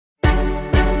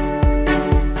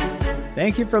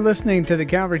Thank you for listening to the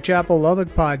Calvary Chapel Lubbock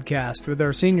podcast with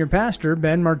our senior pastor,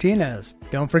 Ben Martinez.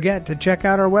 Don't forget to check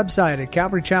out our website at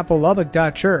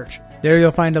calvarychapellubbock.church. There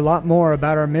you'll find a lot more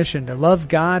about our mission to love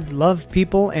God, love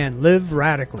people, and live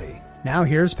radically. Now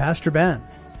here's Pastor Ben.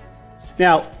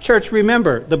 Now, church,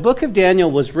 remember, the book of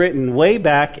Daniel was written way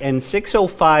back in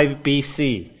 605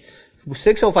 BC.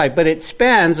 605, but it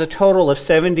spans a total of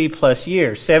 70 plus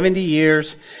years, 70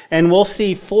 years, and we'll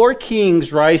see 4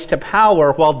 kings rise to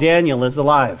power while Daniel is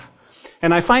alive.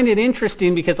 And I find it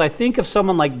interesting because I think of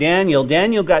someone like Daniel.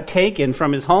 Daniel got taken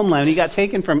from his homeland. He got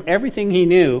taken from everything he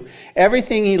knew,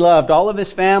 everything he loved, all of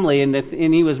his family, and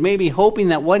he was maybe hoping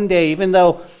that one day, even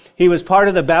though he was part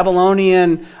of the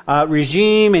Babylonian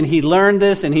regime, and he learned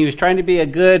this, and he was trying to be a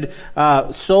good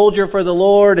soldier for the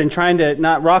Lord and trying to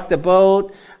not rock the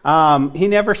boat, he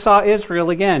never saw Israel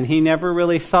again. He never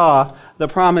really saw the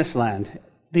Promised Land.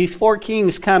 These 4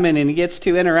 kings come in and he gets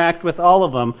to interact with all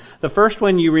of them. The first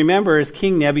one you remember is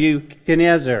King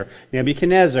Nebuchadnezzar.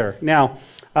 Now,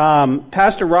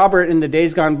 Pastor Robert in the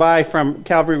days gone by from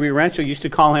Calvary Rancho used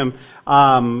to call him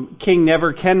King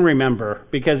Never Can Remember,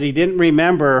 because he didn't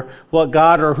remember what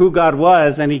God or who God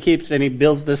was, and he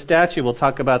builds this statue. We'll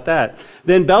talk about that.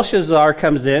 Then Belshazzar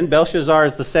comes in. Belshazzar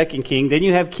is the second king. Then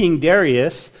you have King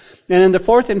Darius. And then the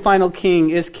fourth and final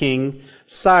king is King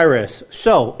Cyrus.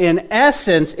 So, in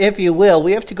essence, if you will,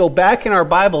 we have to go back in our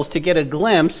Bibles to get a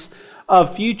glimpse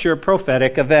of future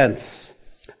prophetic events.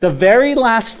 The very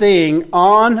last thing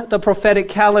on the prophetic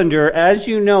calendar, as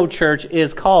you know, church,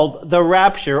 is called the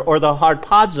rapture or the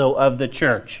harpazo of the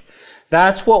church.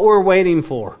 That's what we're waiting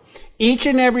for. Each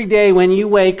and every day when you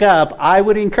wake up, I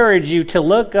would encourage you to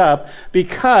look up,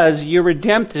 because your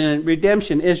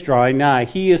redemption is drawing nigh.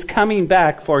 He is coming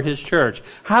back for His church.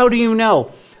 How do you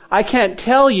know? I can't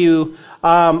tell you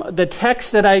the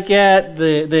text that I get,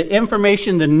 the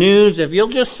information, the news. If you'll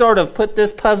just sort of put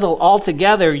this puzzle all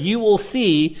together, you will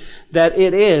see that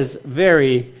it is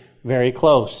very, very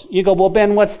close. You go, well,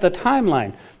 Ben, what's the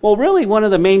timeline? Well, really, one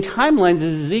of the main timelines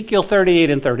is Ezekiel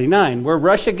 38 and 39, where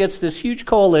Russia gets this huge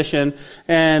coalition,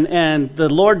 and the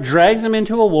Lord drags them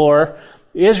into a war.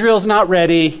 Israel's not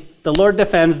ready. The Lord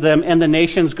defends them, and the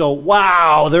nations go,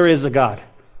 wow, there is a God.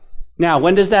 Now,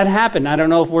 when does that happen? I don't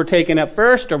know if we're taken up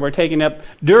first, or we're taken up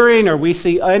during, or we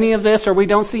see any of this, or we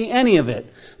don't see any of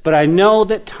it. But I know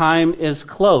that time is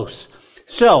close.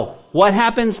 So, what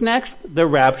happens next? The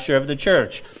rapture of the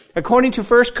church. According to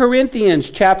 1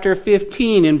 Corinthians chapter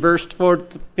 15 and verse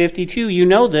 52, you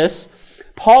know this.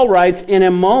 Paul writes, in a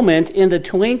moment, in the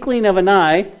twinkling of an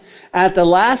eye, at the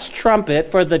last trumpet,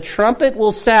 for the trumpet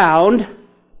will sound,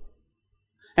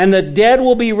 and the dead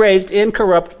will be raised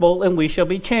incorruptible, and we shall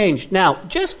be changed. Now,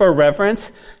 just for reference,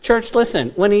 church,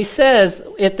 listen. When he says,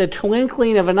 at the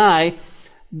twinkling of an eye,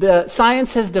 the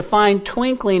science has defined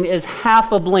twinkling as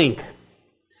half a blink.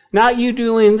 Not you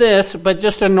doing this, but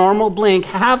just a normal blink.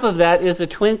 Half of that is a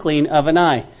twinkling of an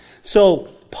eye. So,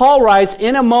 Paul writes,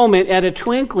 in a moment, at a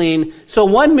twinkling, so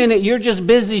 1 minute you're just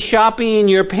busy shopping,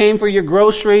 you're paying for your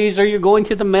groceries, or you're going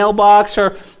to the mailbox,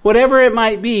 or whatever it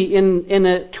might be, in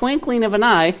a twinkling of an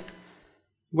eye,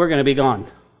 we're going to be gone.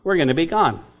 We're going to be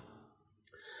gone.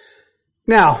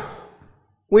 Now,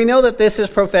 we know that this is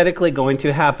prophetically going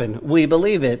to happen. We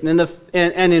believe it.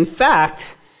 And in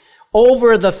fact,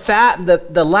 over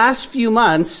the last few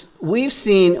months, we've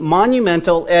seen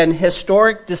monumental and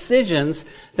historic decisions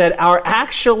that are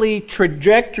actually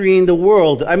trajectorying the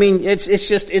world. I mean,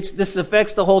 this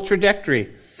affects the whole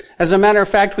trajectory. As a matter of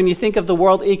fact, when you think of the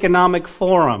World Economic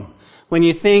Forum, when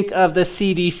you think of the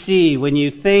CDC, when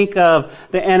you think of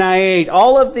the NIH,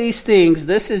 all of these things,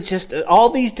 all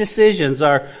these decisions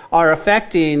are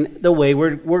affecting the way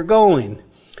we're going.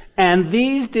 And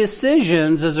these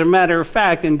decisions, as a matter of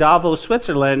fact, in Davos,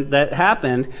 Switzerland, that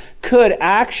happened, could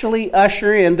actually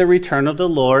usher in the return of the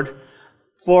Lord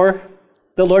for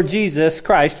the Lord Jesus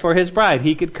Christ for His bride.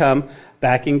 He could come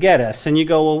back and get us. And you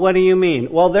go, well, what do you mean?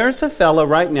 Well, there's a fella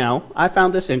right now. I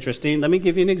found this interesting. Let me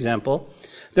give you an example.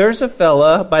 There's a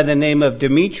fella by the name of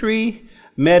Dmitry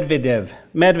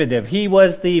Medvedev. He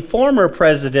was the former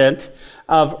president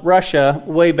of Russia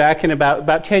way back in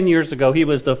about 10 years ago. He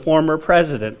was the former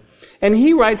president. And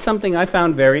he writes something I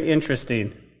found very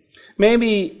interesting.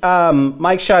 Maybe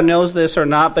Mike Shaw knows this or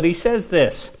not, but he says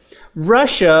this.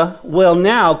 Russia will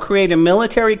now create a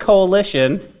military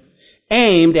coalition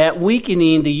aimed at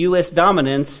weakening the U.S.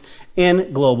 dominance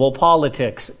in global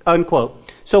politics, unquote.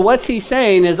 So what's he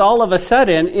saying is all of a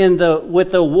sudden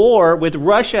with the war, with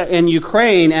Russia and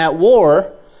Ukraine at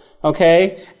war,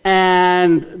 okay,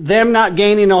 and them not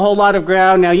gaining a whole lot of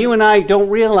ground. Now you and I don't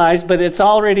realize, but it's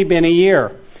already been a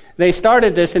year. They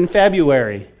started this in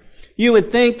February. You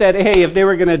would think that, hey, if they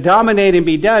were going to dominate and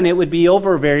be done, it would be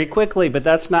over very quickly, but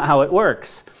that's not how it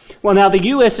works. Well, now the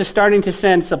U.S. is starting to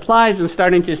send supplies and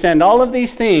starting to send all of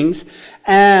these things,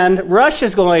 and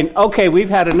Russia's going, okay, we've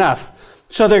had enough.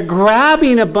 So they're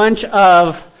grabbing a bunch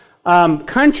of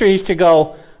countries to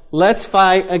go, let's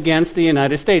fight against the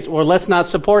United States, or let's not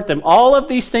support them. All of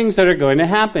these things that are going to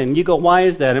happen. You go, why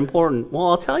is that important? Well,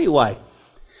 I'll tell you why.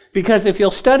 Because if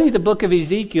you'll study the book of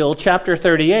Ezekiel, chapter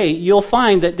 38, you'll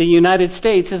find that the United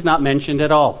States is not mentioned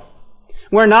at all.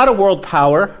 We're not a world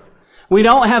power. We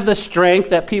don't have the strength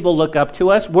that people look up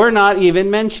to us. We're not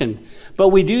even mentioned. But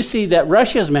we do see that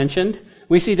Russia's mentioned.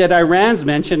 We see that Iran's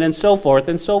mentioned, and so forth,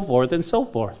 and so forth, and so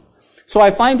forth. So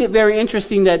I find it very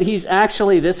interesting that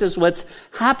this is what's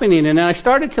happening. And I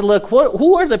started to look,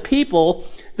 who are the people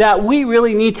that we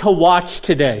really need to watch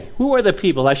today? Who are the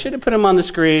people? I should have put them on the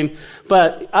screen,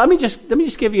 but let me just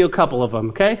give you a couple of them,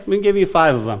 okay? Let me give you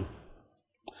 5 of them.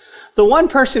 The one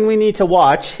person we need to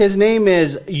watch, his name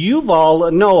is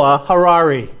Yuval Noah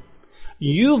Harari.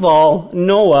 Yuval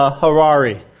Noah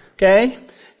Harari, okay?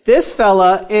 This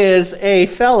fella is a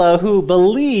fella who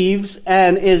believes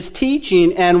and is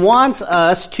teaching and wants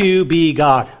us to be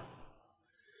God.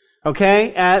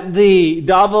 Okay? At the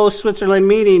Davos, Switzerland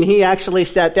meeting, he actually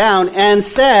sat down and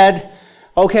said,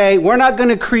 okay, we're not going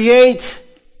to create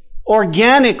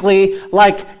organically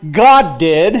like God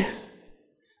did.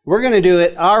 We're going to do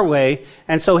it our way.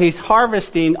 And so he's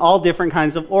harvesting all different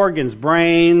kinds of organs,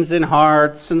 brains and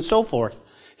hearts and so forth.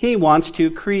 He wants to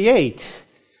create,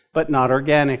 but not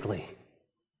organically.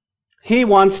 He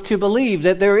wants to believe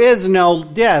that there is no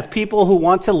death, people who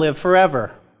want to live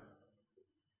forever.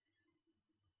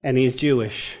 And he's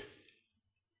Jewish.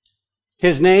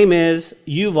 His name is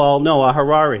Yuval Noah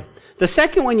Harari. The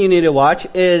second one you need to watch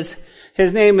is,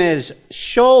 his name is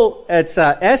Shlomo,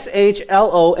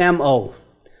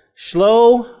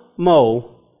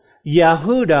 Shlomo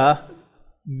Yehuda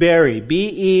Berry,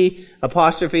 B-E''E''R'.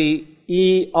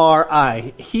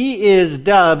 He is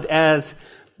dubbed as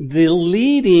the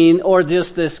leading, or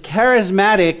just this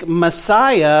charismatic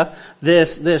Messiah,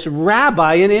 this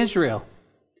rabbi in Israel.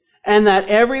 And that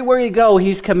everywhere you go,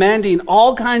 he's commanding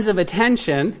all kinds of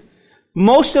attention.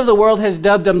 Most of the world has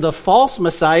dubbed him the false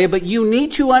Messiah, but you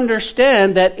need to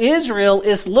understand that Israel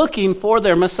is looking for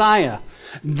their Messiah.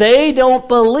 They don't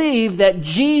believe that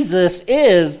Jesus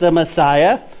is the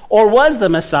Messiah, or was the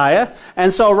Messiah.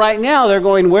 And so right now they're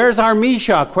going, where's our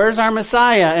Meshach? Where's our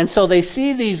Messiah? And so they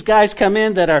see these guys come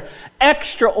in that are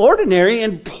extraordinary,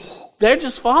 and they're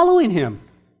just following him.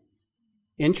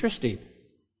 Interesting.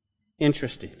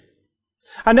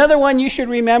 Another one you should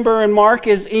remember and mark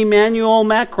is Emmanuel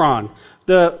Macron,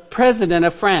 the president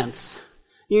of France.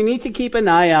 You need to keep an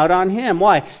eye out on him.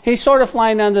 Why? He's sort of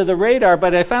flying under the radar,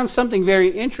 but I found something very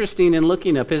interesting in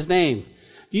looking up his name.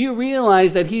 Do you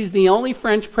realize that he's the only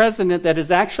French president that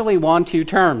has actually won 2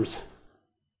 terms?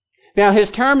 Now, his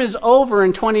term is over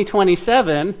in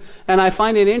 2027, and I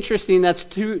find it interesting that's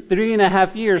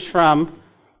 3.5 years from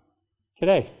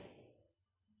today.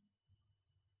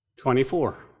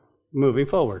 24. Moving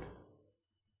forward.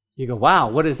 You go, wow,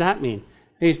 what does that mean?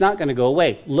 He's not going to go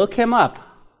away. Look him up.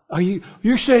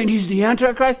 You're saying he's the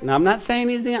Antichrist? No, I'm not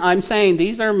saying I'm saying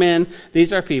these are men,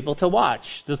 these are people to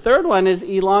watch. The third one is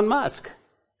Elon Musk.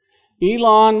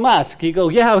 Elon Musk. You go,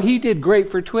 yeah, he did great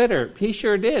for Twitter. He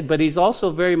sure did, but he's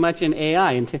also very much in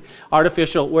AI, into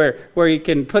artificial, where you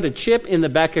can put a chip in the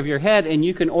back of your head and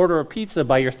you can order a pizza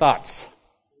by your thoughts.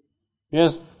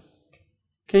 Yes.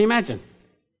 Can you imagine?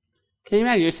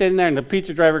 You're sitting there and the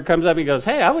pizza driver comes up and goes,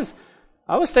 hey, I was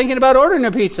thinking about ordering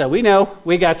a pizza. We know.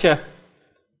 We got you.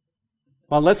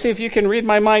 Well, let's see if you can read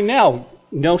my mind now.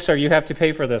 No, sir, you have to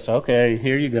pay for this. Okay,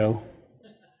 here you go.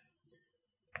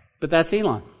 But that's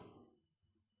Elon.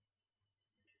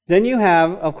 Then you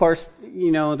have, of course,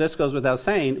 this goes without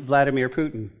saying, Vladimir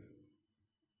Putin.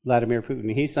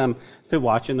 He's to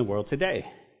watch in the world today.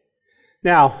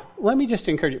 Now, let me just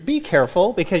encourage you, be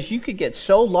careful, because you could get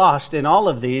so lost in all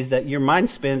of these that your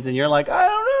mind spins and you're like, I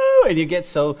don't know, and you get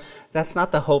so, that's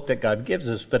not the hope that God gives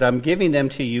us, but I'm giving them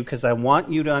to you because I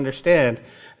want you to understand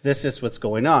this is what's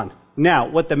going on. Now,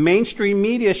 what the mainstream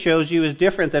media shows you is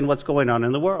different than what's going on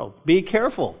in the world. Be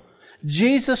careful.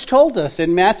 Jesus told us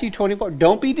in Matthew 24,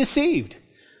 don't be deceived.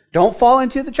 Don't fall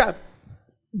into the trap.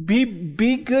 Be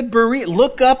good,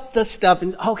 look up the stuff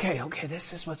and, okay,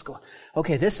 this is what's going on.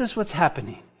 Okay, this is what's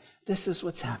happening.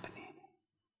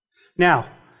 Now,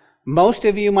 most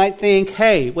of you might think,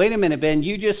 hey, wait a minute, Ben,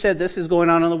 you just said this is going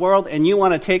on in the world and you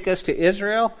want to take us to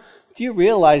Israel? Do you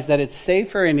realize that it's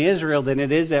safer in Israel than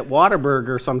it is at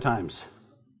Whataburger sometimes?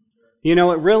 You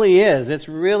know, it really is. It's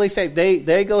really safe.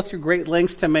 They go through great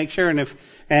lengths to make sure. Hey,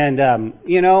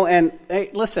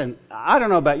 listen, I don't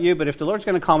know about you, but if the Lord's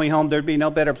going to call me home, there'd be no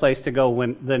better place to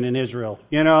go than in Israel.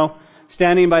 You know,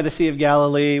 standing by the Sea of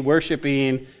Galilee,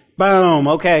 worshiping, boom,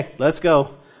 okay, let's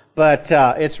go. But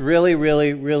it's really,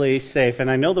 really, really safe. And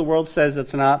I know the world says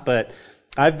it's not, but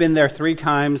I've been there 3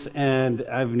 times, and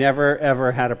I've never,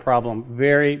 ever had a problem.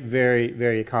 Very, very,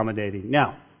 very accommodating.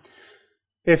 Now,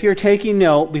 if you're taking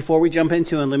note, before we jump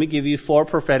into it, let me give you 4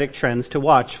 prophetic trends to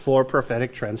watch. 4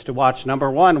 prophetic trends to watch.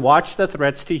 Number 1, watch the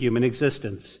threats to human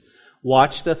existence.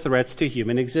 Watch the threats to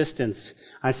human existence.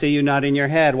 I see you nodding your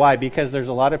head. Why? Because there's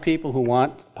a lot of people who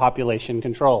want population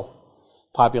control.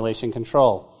 Population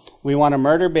control. We want to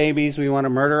murder babies, we want to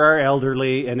murder our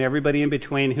elderly, and everybody in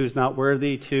between who's not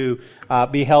worthy to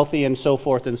be healthy, and so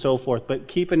forth and so forth. But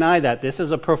keep an eye that this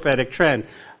is a prophetic trend.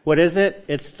 What is it?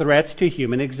 It's threats to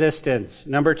human existence.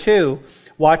 Number 2,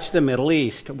 watch the Middle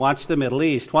East. Watch the Middle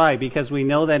East. Why? Because we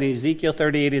know that in Ezekiel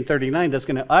 38 and 39, that's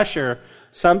going to usher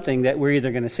something that we're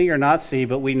either going to see or not see,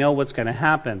 but we know what's going to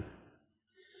happen.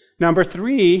 Number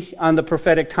 3 on the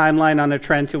prophetic timeline on a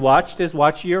trend to watch is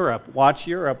watch Europe. Watch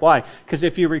Europe. Why? Because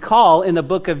if you recall, in the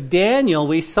book of Daniel,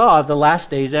 we saw the last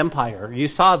days empire. You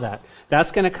saw that. That's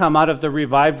going to come out of the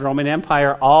revived Roman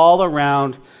Empire all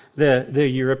around the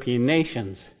European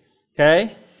nations.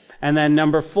 Okay? And then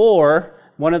number 4,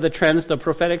 one of the trends, the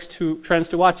prophetic trends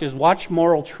to watch is watch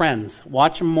moral trends.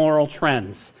 Watch moral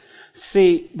trends.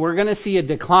 See, we're going to see a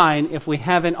decline, if we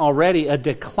haven't already, a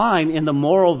decline in the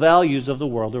moral values of the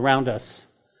world around us.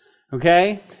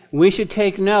 Okay? We should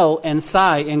take note and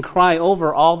sigh and cry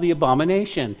over all the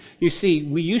abomination. You see,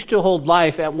 we used to hold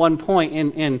life at one point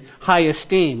in high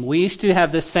esteem. We used to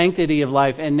have the sanctity of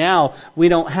life, and now we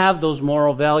don't have those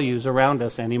moral values around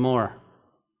us anymore.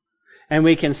 And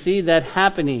we can see that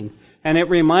happening. And it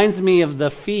reminds me of the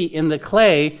feet in the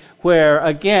clay where,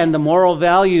 again, the moral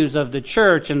values of the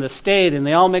church and the state, and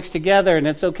they all mix together, and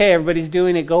it's okay, everybody's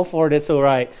doing it, go for it, it's all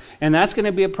right. And that's going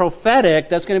to be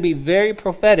that's going to be very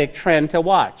prophetic trend to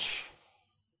watch.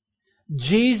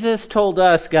 Jesus told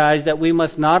us, guys, that we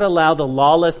must not allow the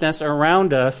lawlessness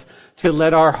around us to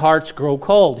let our hearts grow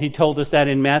cold. He told us that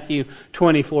in Matthew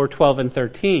 24:12 and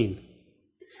 13.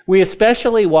 We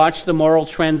especially watch the moral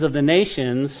trends of the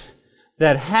nations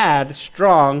that had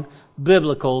strong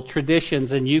biblical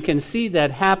traditions, and you can see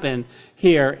that happen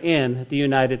here in the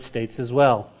United States as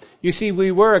well. You see,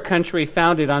 we were a country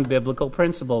founded on biblical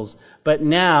principles, but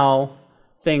now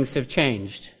things have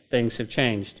changed. Things have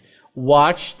changed.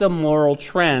 Watch the moral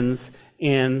trends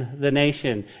in the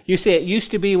nation. You see, it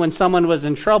used to be when someone was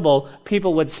in trouble,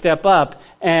 people would step up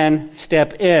and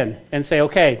step in and say,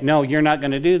 okay, no, you're not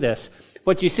going to do this.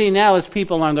 What you see now is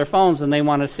people on their phones, and they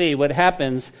want to see what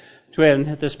happens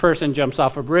when this person jumps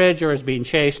off a bridge or is being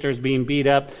chased or is being beat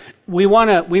up. We want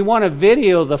to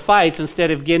video the fights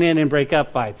instead of get in and break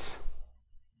up fights.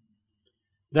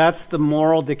 That's the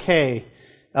moral decay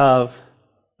of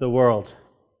the world.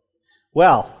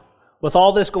 Well, with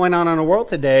all this going on in the world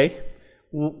today,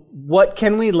 what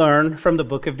can we learn from the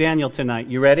book of Daniel tonight?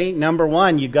 You ready? Number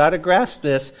 1, you got to grasp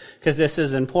this because this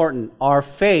is important. Our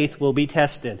faith will be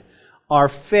tested. Our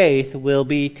faith will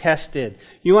be tested.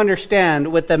 You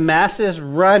understand, with the masses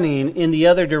running in the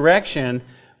other direction,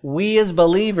 we as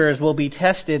believers will be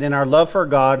tested in our love for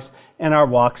God and our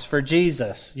walks for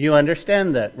Jesus. You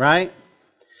understand that, right?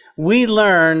 We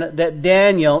learn that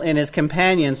Daniel and his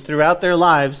companions throughout their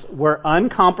lives were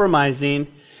uncompromising,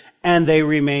 and they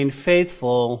remained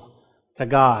faithful to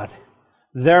God.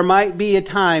 There might be a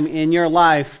time in your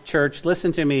life, church,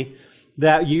 listen to me,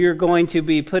 that you're going to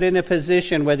be put in a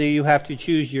position whether you have to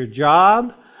choose your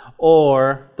job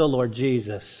or the Lord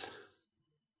Jesus.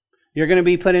 You're going to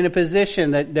be put in a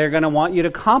position that they're going to want you to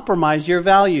compromise your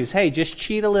values. Hey, just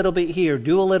cheat a little bit here,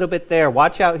 do a little bit there,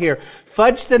 watch out here.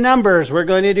 Fudge the numbers, we're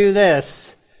going to do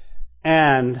this.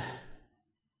 And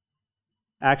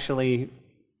actually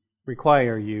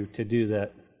require you to do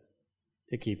that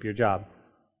to keep your job.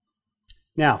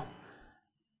 Now,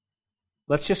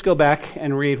 let's just go back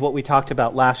and read what we talked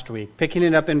about last week. Picking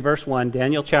it up in verse 1,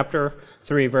 Daniel chapter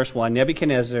 3, verse 1.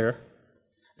 Nebuchadnezzar,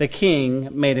 the king,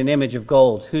 made an image of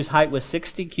gold, whose height was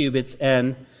 60 cubits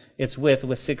and its width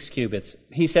was 6 cubits.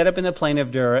 He set up in the plain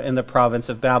of Dura in the province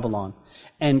of Babylon.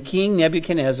 And King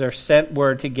Nebuchadnezzar sent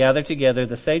word to gather together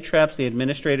the satraps, the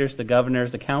administrators, the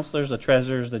governors, the counselors, the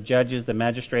treasurers, the judges, the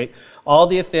magistrate, all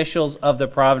the officials of the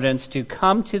province to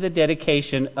come to the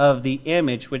dedication of the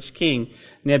image which King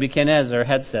Nebuchadnezzar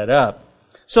had set up.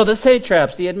 So the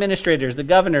satraps, the administrators, the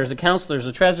governors, the counselors,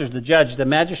 the treasurers, the judges, the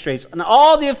magistrates, and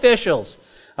all the officials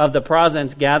of the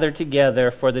Prazans gathered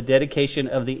together for the dedication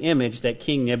of the image that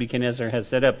King Nebuchadnezzar had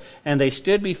set up. And they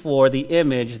stood before the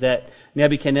image that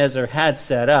Nebuchadnezzar had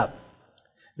set up.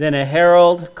 Then a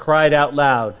herald cried out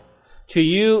loud, "To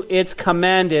you it's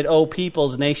commanded, O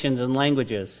peoples, nations, and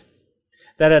languages,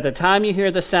 that at the time you hear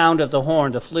the sound of the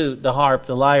horn, the flute, the harp,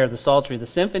 the lyre, the psaltery, the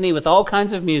symphony, with all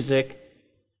kinds of music,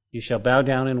 you shall bow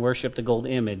down and worship the gold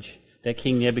image that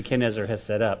King Nebuchadnezzar has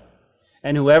set up.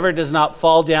 And whoever does not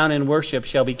fall down and worship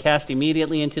shall be cast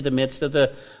immediately into the midst of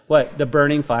the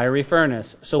burning fiery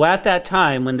furnace." So at that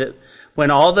time, when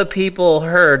all the people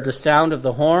heard the sound of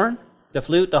the horn, the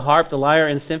flute, the harp, the lyre,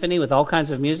 and symphony with all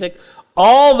kinds of music,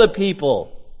 all the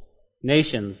people,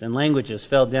 nations, and languages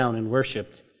fell down and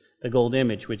worshipped the gold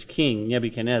image which King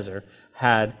Nebuchadnezzar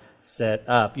had set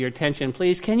up. Your attention,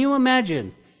 please. Can you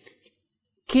imagine?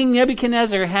 King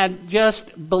Nebuchadnezzar had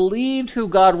just believed who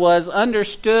God was,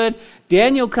 understood.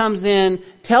 Daniel comes in,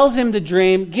 tells him the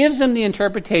dream, gives him the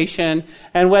interpretation,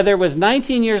 and whether it was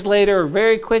 19 years later or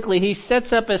very quickly, he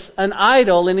sets up an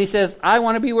idol and he says, "I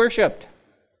want to be worshipped.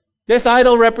 This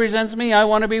idol represents me. I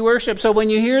want to be worshipped." So when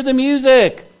you hear the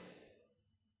music,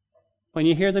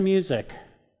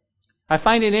 I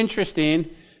find it interesting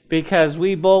because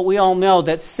we all know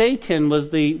that Satan was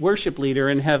the worship leader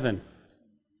in heaven.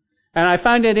 And I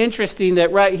find it interesting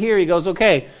that right here he goes,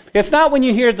 okay, it's not when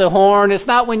you hear the horn, it's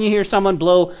not when you hear someone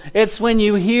blow, it's when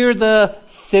you hear the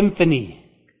symphony.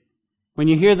 When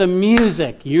you hear the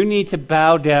music, you need to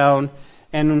bow down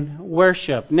and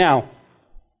worship. Now,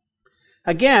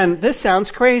 again, this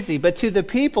sounds crazy, but to the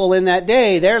people in that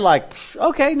day, they're like,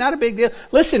 okay, not a big deal.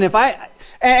 Listen,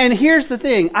 and here's the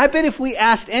thing, I bet if we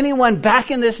asked anyone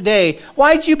back in this day,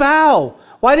 why'd you bow?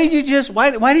 Why did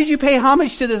you pay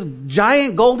homage to this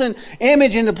giant golden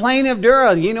image in the plain of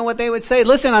Dura? You know what they would say?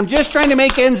 Listen, I'm just trying to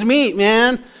make ends meet,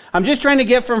 man. I'm just trying to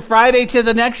get from Friday to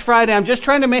the next Friday. I'm just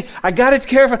trying to I got to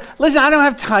care for, listen, I don't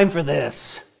have time for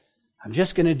this. I'm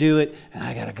just going to do it and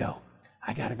I got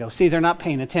to go. See, they're not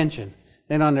paying attention.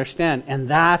 They don't understand. And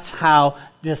that's how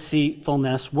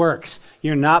deceitfulness works.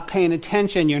 You're not paying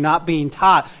attention. You're not being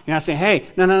taught. You're not saying, hey,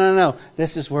 no.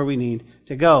 This is where we need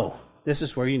to go. This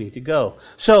is where you need to go.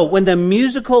 So when the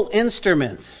musical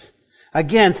instruments,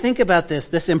 again, think about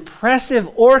this impressive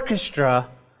orchestra,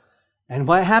 and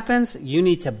what happens? You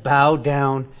need to bow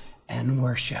down and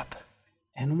worship.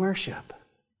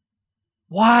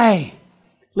 Why?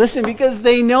 Listen, because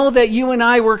they know that you and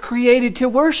I were created to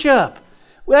worship.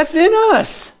 That's in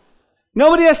us.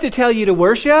 Nobody has to tell you to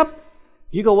worship.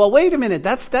 You go, well, wait a minute,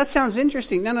 that sounds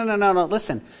interesting. No.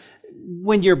 Listen.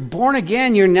 When you're born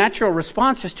again, your natural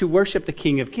response is to worship the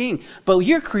King of Kings. But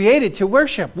you're created to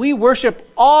worship. We worship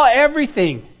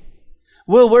everything.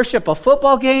 We'll worship a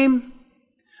football game.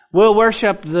 We'll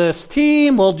worship this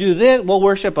team. We'll do this.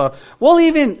 We'll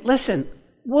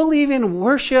even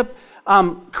worship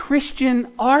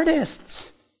Christian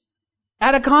artists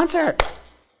at a concert.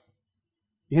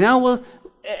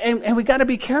 And we got to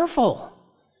be careful.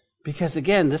 Because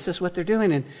again, this is what they're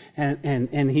doing.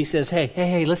 And he says,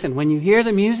 hey, listen, when you hear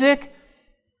the music,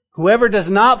 whoever does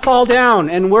not fall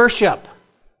down and worship,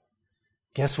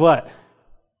 guess what?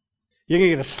 You're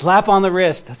going to get a slap on the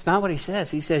wrist. That's not what he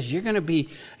says. He says you're going to be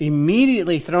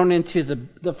immediately thrown into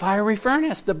the fiery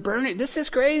furnace, the burning. This is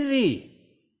crazy.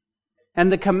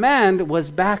 And the command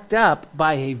was backed up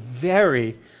by a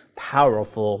very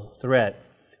powerful threat.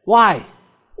 Why?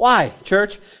 Why,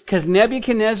 church? Because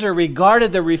Nebuchadnezzar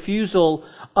regarded the refusal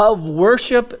of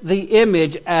worship the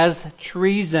image as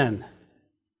treason.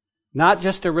 Not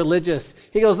just a religious.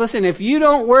 He goes, listen, if you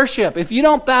don't worship, if you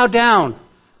don't bow down,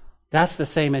 that's the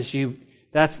same as you.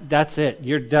 That's it.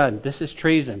 You're done. This is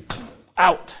treason.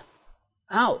 Out.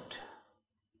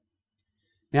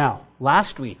 Now,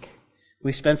 last week,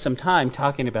 we spent some time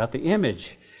talking about the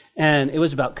image, and it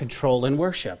was about control and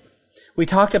worship. We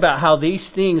talked about how these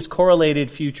things correlated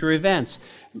future events.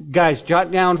 Guys, jot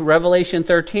down Revelation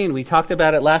 13. We talked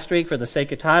about it last week. For the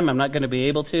sake of time, I'm not going to be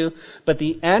able to. But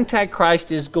the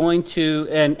Antichrist is going to,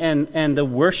 and the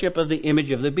worship of the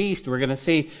image of the beast, we're going to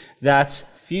see that's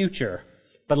future.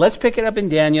 But let's pick it up in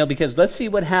Daniel, because let's see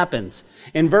what happens.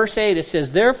 In verse 8, it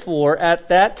says, "Therefore, at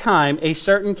that time, a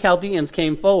certain Chaldeans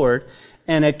came forward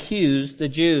and accused the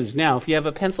Jews." Now, if you have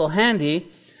a pencil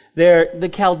handy, the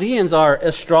Chaldeans are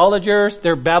astrologers.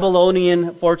 They're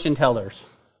Babylonian fortune tellers.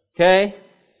 Okay?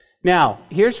 Now,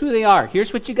 here's who they are.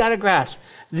 Here's what you got to grasp.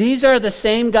 These are the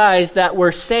same guys that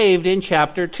were saved in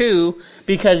chapter 2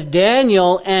 because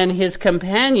Daniel and his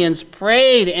companions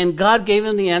prayed and God gave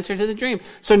them the answer to the dream.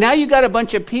 So now you got a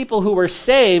bunch of people who were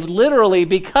saved literally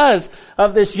because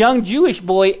of this young Jewish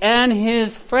boy and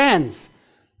his friends.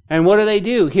 And what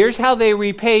do? Here's how they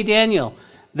repay Daniel.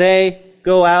 they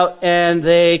go out and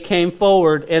they came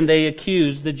forward and they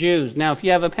accused the Jews. Now, if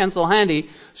you have a pencil handy,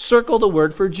 circle the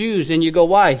word for Jews and you go,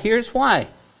 why? Here's why.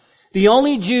 The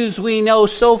only Jews we know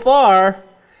so far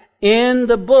in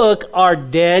the book are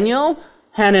Daniel,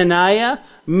 Hananiah,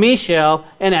 Mishael,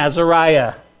 and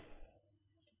Azariah.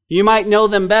 You might know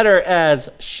them better as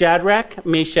Shadrach,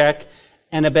 Meshach,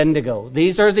 and Abednego.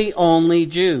 These are the only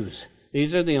Jews.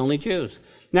 These are the only Jews.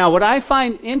 Now, what I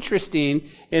find interesting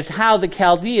is how the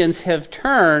Chaldeans have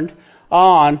turned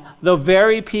on the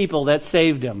very people that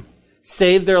saved them,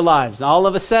 saved their lives. All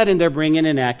of a sudden, they're bringing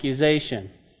an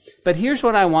accusation. But here's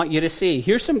what I want you to see.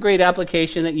 Here's some great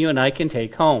application that you and I can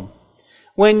take home.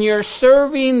 When you're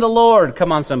serving the Lord,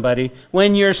 come on somebody,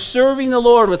 when you're serving the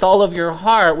Lord with all of your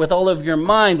heart, with all of your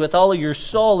mind, with all of your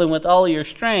soul, and with all of your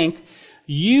strength,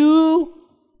 you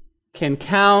can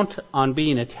count on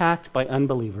being attacked by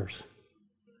unbelievers.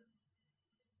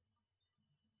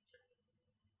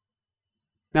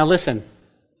 Now listen,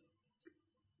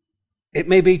 it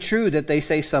may be true that they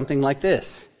say something like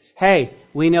this. Hey,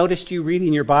 we noticed you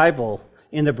reading your Bible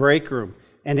in the break room,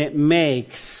 and it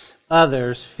makes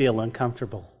others feel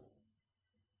uncomfortable.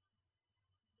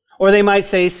 Or they might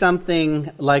say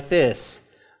something like this.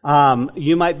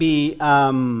 You might be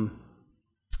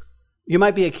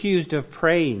accused of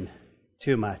praying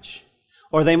too much.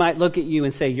 Or they might look at you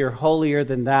and say, you're holier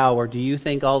than thou, or do you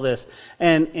think all this?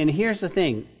 And here's the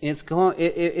thing.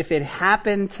 If it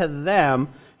happened to them,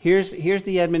 here's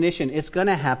the admonition. It's going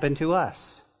to happen to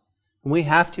us. We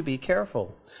have to be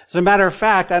careful. As a matter of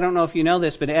fact, I don't know if you know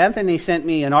this, but Anthony sent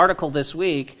me an article this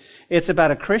week. It's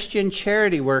about a Christian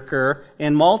charity worker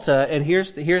in Malta, and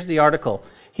here's the article.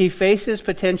 He faces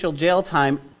potential jail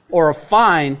time or a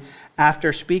fine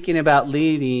after speaking about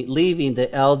leaving the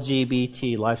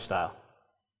LGBT lifestyle.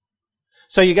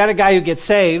 So you got a guy who gets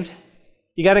saved.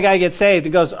 You got a guy who gets saved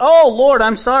and goes, oh, Lord,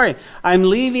 I'm sorry. I'm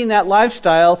leaving that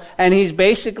lifestyle. And he's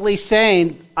basically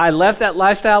saying, I left that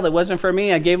lifestyle that wasn't for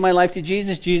me. I gave my life to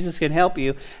Jesus. Jesus can help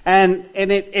you. And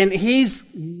he's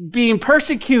being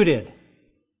persecuted.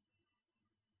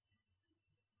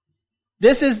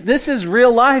 This is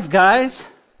real life, guys.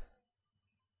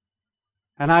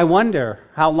 And I wonder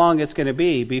how long it's going to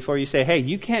be before you say, hey,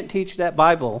 you can't teach that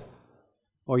Bible,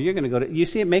 or you're going to go to... You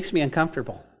see, it makes me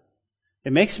uncomfortable.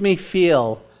 It makes me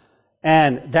feel,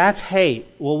 and that's hate.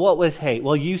 Well, what was hate?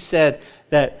 Well, you said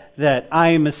that I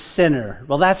am a sinner.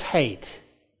 Well, that's hate.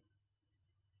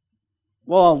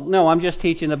 Well, no, I'm just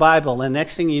teaching the Bible. And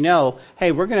next thing you know,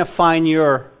 hey, we're going to find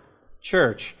your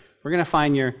church. We're going to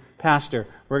find your pastor.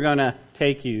 We're going to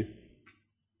take you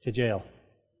to jail.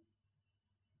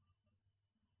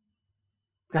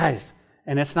 Guys,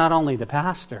 and it's not only the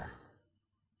pastor.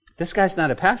 This guy's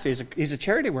not a pastor. He's a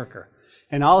charity worker.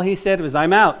 And all he said was,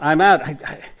 I'm out.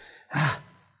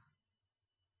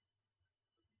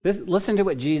 Listen to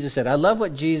what Jesus said. I love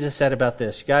what Jesus said about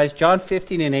this. Guys, John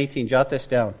 15 and 18, jot this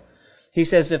down. He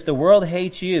says, if the world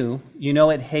hates you, you know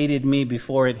it hated me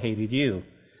before it hated you.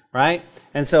 Right?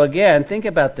 And so again, think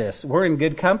about this. We're in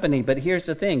good company, but here's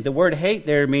the thing. The word hate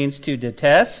there means to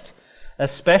detest,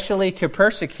 especially to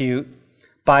persecute,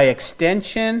 by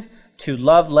extension, to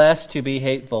love less, to be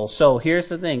hateful. So here's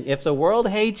the thing. If the world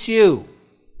hates you,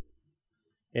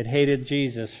 it hated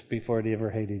Jesus before it ever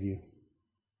hated you.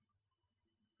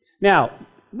 Now,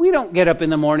 we don't get up in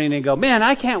the morning and go, man,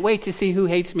 I can't wait to see who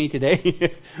hates me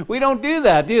today. We don't do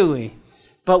that, do we?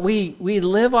 But we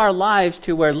live our lives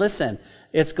to where, listen,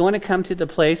 it's going to come to the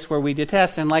place where we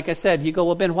detest. And like I said, you go,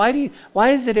 well, Ben, why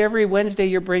is it every Wednesday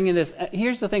you're bringing this?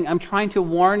 Here's the thing. I'm trying to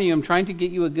warn you. I'm trying to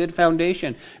get you a good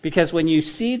foundation. Because when you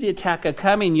see the attack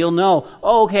coming, you'll know,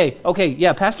 oh, okay,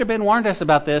 yeah, Pastor Ben warned us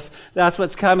about this. That's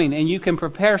what's coming. And you can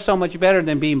prepare so much better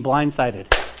than being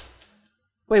blindsided.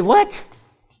 Wait, what?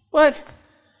 What?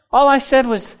 All I said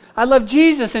was, I love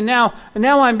Jesus, and now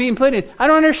I'm being put in. I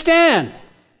don't understand.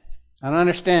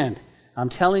 I'm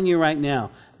telling you right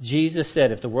now, Jesus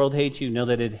said, if the world hates you, know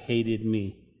that it hated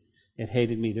me. It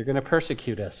hated me. They're going to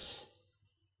persecute us.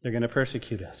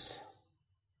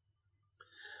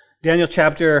 Daniel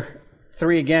chapter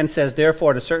 3 again says,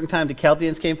 therefore, at a certain time the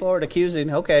Chaldeans came forward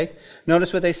accusing. Okay.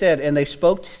 Notice what they said. And they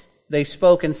spoke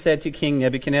and said to King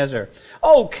Nebuchadnezzar,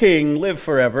 O king, live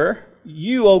forever.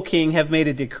 You, O king, have made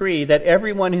a decree that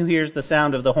everyone who hears the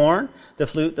sound of the horn, the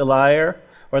flute, the lyre,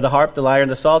 or the harp, the lyre,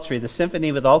 and the psaltery, the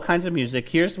symphony with all kinds of music,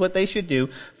 here's what they should do.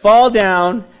 Fall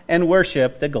down and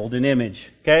worship the golden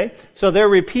image. Okay? So they're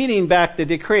repeating back the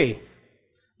decree.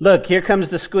 Look, here comes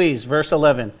the squeeze, verse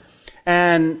 11.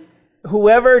 And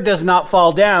whoever does not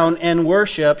fall down and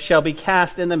worship shall be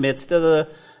cast in the midst of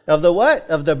Of the what?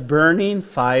 Of the burning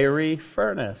fiery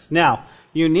furnace. Now,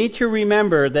 you need to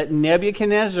remember that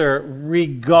Nebuchadnezzar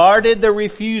regarded the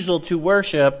refusal to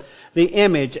worship the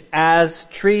image as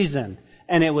treason,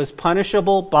 and it was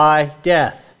punishable by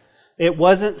death. It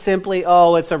wasn't simply,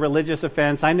 oh, it's a religious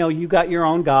offense. I know you got your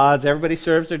own gods. Everybody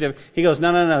serves their different. He goes,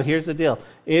 no. Here's the deal.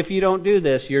 If you don't do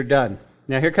this, you're done.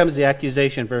 Now here comes the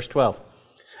accusation, verse 12.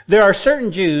 There are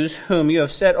certain Jews whom you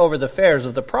have set over the affairs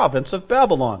of the province of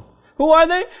Babylon. Who are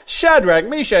they? Shadrach,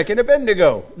 Meshach, and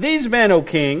Abednego. These men, O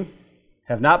king,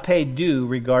 have not paid due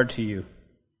regard to you.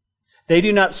 They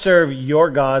do not serve your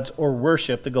gods or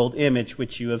worship the gold image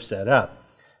which you have set up.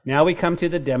 Now we come to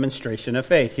the demonstration of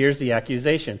faith. Here's the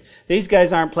accusation. These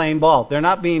guys aren't playing ball. They're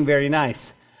not being very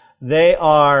nice. They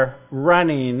are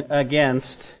running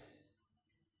against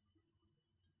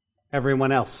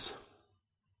everyone else.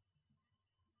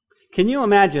 Can you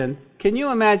imagine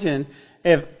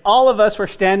if all of us were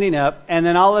standing up and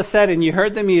then all of a sudden you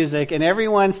heard the music and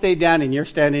everyone stayed down and you're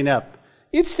standing up?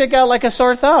 You'd stick out like a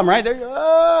sore thumb, right?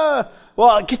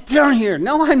 Well, get down here.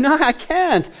 No, I'm not. I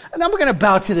can't. And I'm going to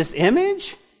bow to this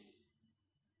image.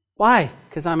 Why?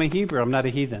 Because I'm a Hebrew. I'm not a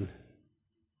heathen.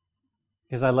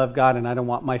 Because I love God and I don't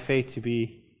want my faith to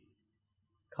be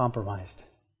compromised.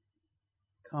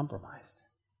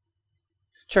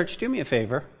 Church, do me a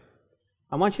favor.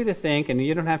 I want you to think, and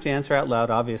you don't have to answer out loud,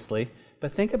 obviously,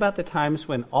 but think about the times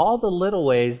when all the little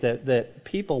ways that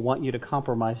people want you to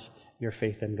compromise your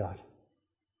faith in God.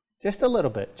 Just a little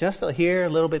bit. Just here, a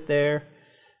little bit there.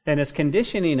 And it's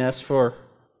conditioning us for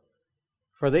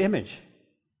the image.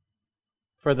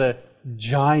 For the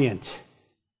giant.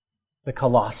 The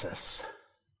Colossus.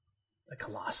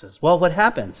 Well, what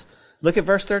happens? Look at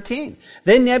verse 13.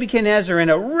 Then Nebuchadnezzar, in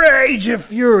a rage of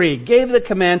fury, gave the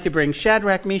command to bring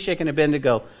Shadrach, Meshach, and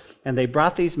Abednego. And they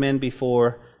brought these men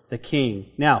before the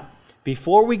king. Now,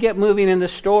 before we get moving in the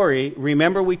story,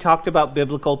 remember we talked about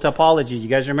biblical typology. You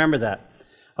guys remember that?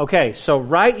 Okay, so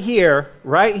right here,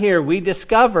 we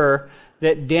discover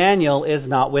that Daniel is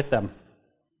not with them.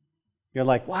 You're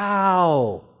like,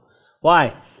 wow.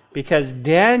 Why? Because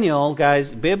Daniel,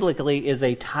 guys, biblically is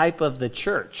a type of the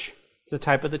church. It's a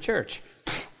type of the church.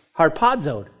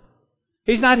 Harpazoed.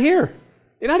 He's not here.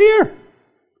 He's not here.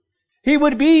 He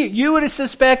would be, you would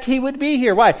suspect he would be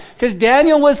here. Why? Because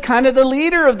Daniel was kind of the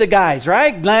leader of the guys,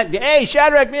 right? Hey,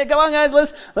 Shadrach, man, come on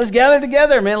guys, let's gather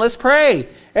together, man, let's pray.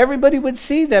 Everybody would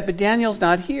see that, but Daniel's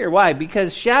not here. Why?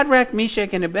 Because Shadrach,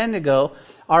 Meshach, and Abednego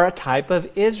are a type of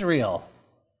Israel.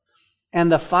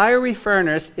 And the fiery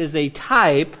furnace is a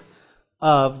type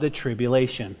of the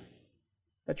tribulation.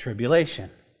 A tribulation.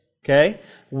 Okay?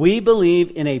 We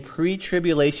believe in a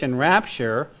pre-tribulation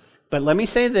rapture, but let me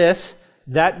say this,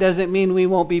 that doesn't mean we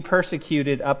won't be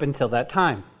persecuted up until that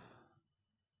time.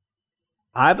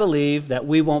 I believe that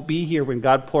we won't be here when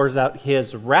God pours out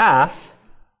His wrath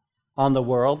on the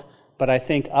world, but I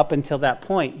think up until that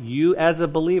point, you as a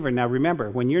believer, now remember,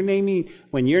 when you're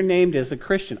named as a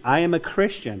Christian, I am a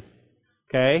Christian,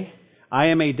 okay? I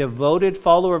am a devoted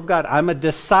follower of God. I'm a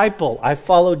disciple. I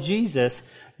follow Jesus.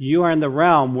 You are in the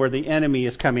realm where the enemy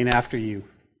is coming after you.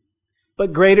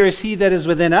 But greater is He that is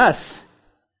within us.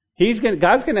 He's going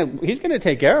to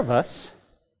take care of us.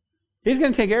 He's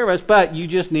going to take care of us, but you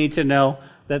just need to know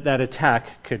that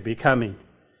attack could be coming.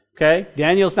 Okay?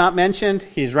 Daniel's not mentioned.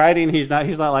 He's writing. He's not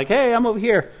like, hey, I'm over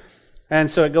here. And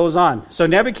so it goes on. So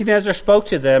Nebuchadnezzar spoke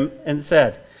to them and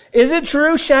said, is it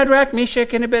true, Shadrach,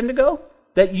 Meshach, and Abednego,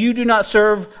 that you do not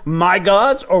serve my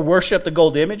gods or worship the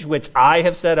gold image which I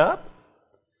have set up?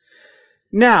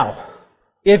 Now,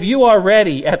 if you are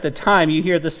ready at the time you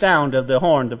hear the sound of the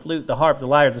horn, the flute, the harp, the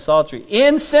lyre, the psaltery,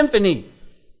 in symphony,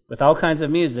 with all kinds of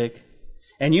music,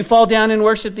 and you fall down and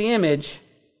worship the image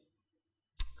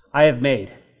I have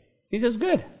made. He says,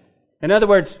 good. In other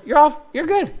words, you're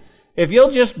good. If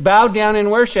you'll just bow down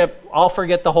and worship, I'll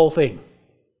forget the whole thing.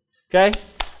 Okay?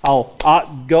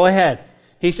 I'll go ahead.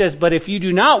 He says, but if you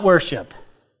do not worship,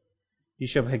 you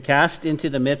shall be cast into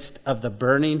the midst of the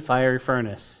burning fiery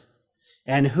furnace.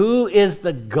 And who is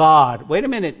the God? Wait a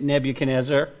minute,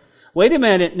 Nebuchadnezzar. Wait a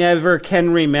minute, never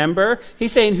can remember.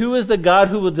 He's saying, who is the God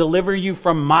who will deliver you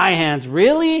from my hands?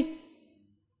 Really?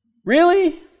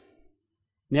 Really?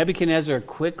 Nebuchadnezzar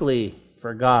quickly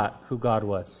forgot who God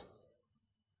was.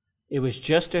 It was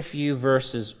just a few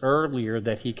verses earlier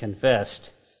that he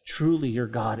confessed, truly your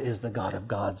God is the God of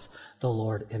gods, the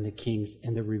Lord and the kings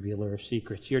and the revealer of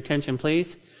secrets. Your attention,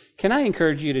 please. Can I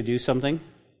encourage you to do something?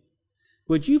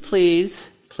 Would you please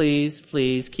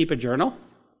keep a journal?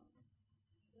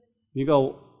 You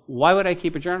go, why would I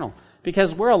keep a journal?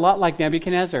 Because we're a lot like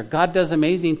Nebuchadnezzar. God does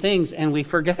amazing things and we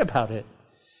forget about it.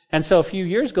 And so a few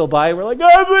years go by, we're like,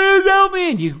 God, please help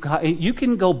me. And you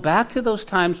can go back to those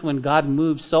times when God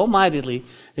moves so mightily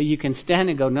that you can stand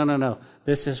and go, no,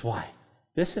 this is why.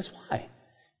 This is why.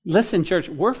 Listen, church,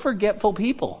 we're forgetful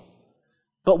people.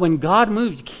 But when God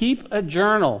moves, keep a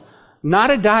journal.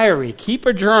 Not a diary. Keep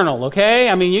a journal, okay?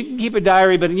 I mean, you can keep a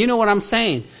diary, but you know what I'm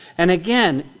saying. And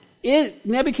again,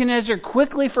 Nebuchadnezzar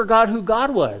quickly forgot who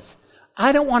God was.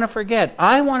 I don't want to forget.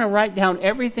 I want to write down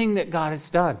everything that God has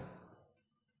done.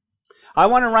 I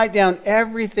want to write down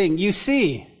everything. You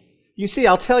see,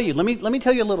 I'll tell you. Let me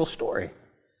tell you a little story.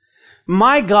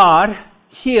 My God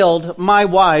healed my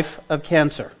wife of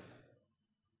cancer.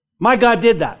 My God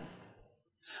did that.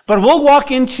 But we'll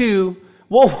walk into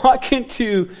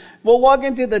the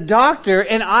doctor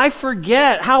and I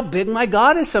forget how big my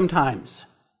God is sometimes.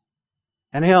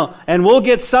 And we'll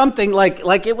get something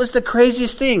like it was the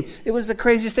craziest thing. It was the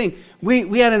craziest thing.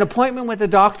 We had an appointment with the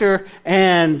doctor,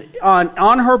 and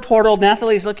on her portal,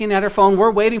 Nathalie's looking at her phone.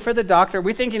 We're waiting for the doctor.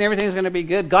 We're thinking everything's going to be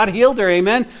good. God healed her,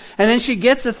 amen. And then she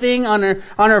gets a thing on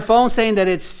her phone saying that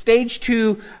it's stage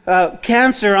 2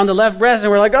 cancer on the left breast,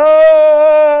 and we're like,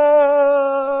 oh!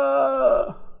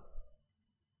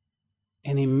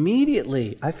 And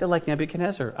immediately, I feel like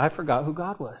Nebuchadnezzar. I forgot who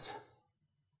God was.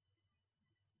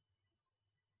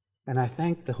 And I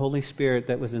thank the Holy Spirit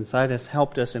that was inside us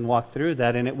helped us and walked through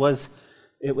that. And it was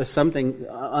something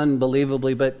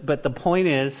unbelievably. But the point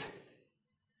is,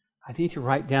 I need to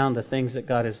write down the things that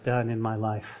God has done in my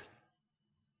life,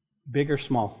 big or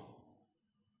small.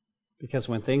 Because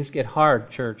when things get hard,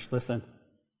 church, listen,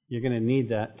 you're going to need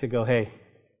that to go, hey,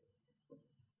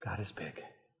 God is big.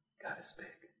 God is big.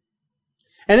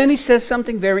 And then he says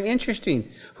something very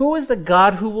interesting. Who is the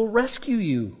God who will rescue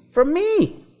you from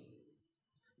me?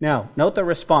 Now, note the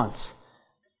response.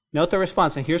 Note the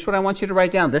response. And here's what I want you to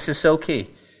write down. This is so key.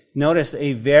 Notice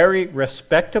a very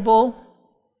respectable,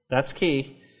 that's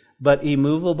key, but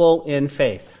immovable in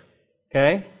faith.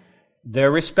 Okay?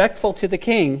 They're respectful to the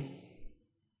king.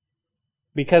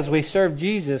 Because we serve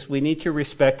Jesus, we need to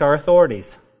respect our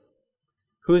authorities.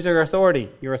 Who's your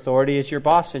authority? Your authority is your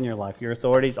boss in your life. Your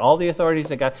authorities, all the authorities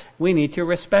that God, we need to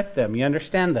respect them. You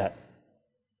understand that?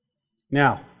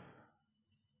 Now,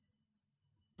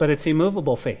 but it's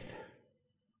immovable faith.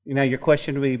 Now your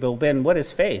question would be, well, Ben, what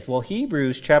is faith? Well,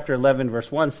 Hebrews chapter 11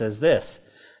 verse 1 says this.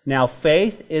 Now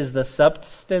faith is the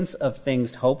substance of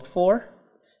things hoped for,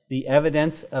 the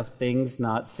evidence of things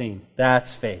not seen.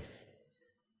 That's faith.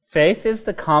 Faith is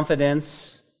the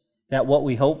confidence that what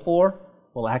we hope for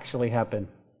will actually happen.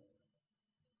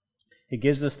 It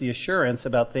gives us the assurance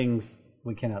about things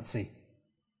we cannot see.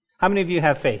 How many of you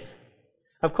have faith?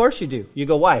 Of course you do. You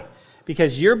go, why?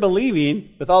 Because you're believing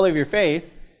with all of your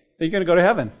faith that you're going to go to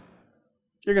heaven.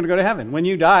 You're going to go to heaven. When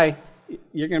you die,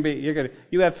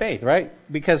 you have faith, right?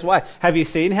 Because why? Have you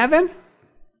seen heaven?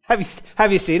 Have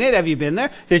you seen it? Have you been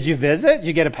there? Did you visit? Did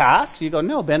you get a pass? You go,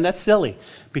 no, Ben, that's silly.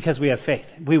 Because we have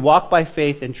faith. We walk by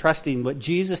faith and trusting what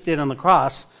Jesus did on the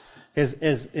cross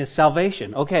is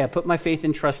salvation. Okay, I put my faith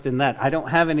and trust in that. I don't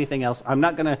have anything else. I'm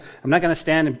not gonna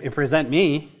stand and present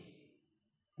me.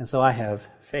 And so I have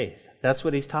faith. That's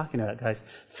what he's talking about, guys.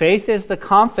 Faith is the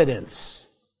confidence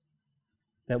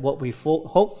that what we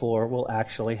hope for will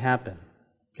actually happen.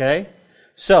 Okay?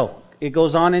 So, it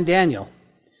goes on in Daniel.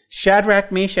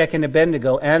 Shadrach, Meshach, and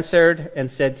Abednego answered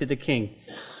and said to the king,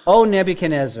 O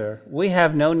Nebuchadnezzar, we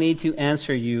have no need to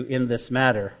answer you in this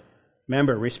matter.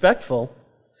 Remember, respectful.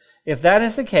 If that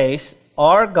is the case,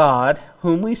 our God,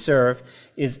 whom we serve,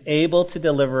 is able to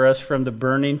deliver us from the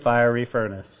burning fiery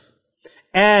furnace.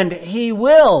 And he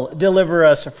will deliver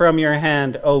us from your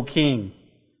hand, O king.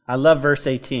 I love verse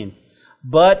 18.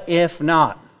 But if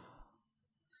not,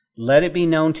 let it be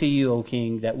known to you, O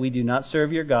king, that we do not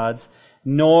serve your gods,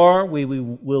 nor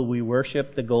will we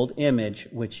worship the gold image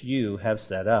which you have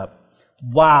set up.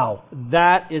 Wow,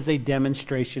 that is a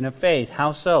demonstration of faith.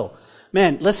 How so?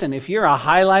 Man, listen, if you're a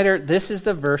highlighter, this is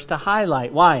the verse to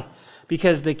highlight. Why?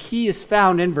 Because the key is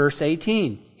found in verse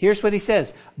 18. Here's what he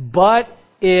says. But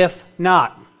if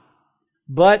not.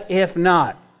 But if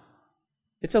not.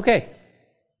 It's okay.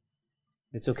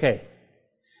 It's okay.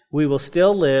 We will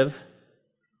still live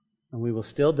and we will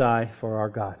still die for our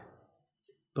God.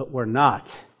 But we're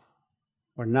not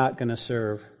going to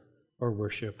serve or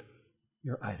worship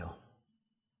your idol.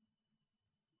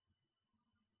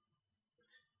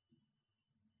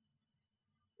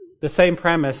 The same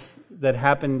premise that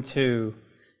happened to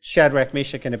Shadrach,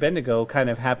 Meshach, and Abednego kind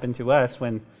of happened to us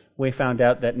when we found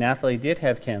out that Nathalie did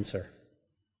have cancer.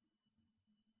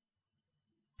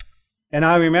 And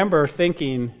I remember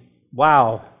thinking,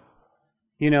 wow,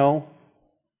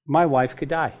 my wife could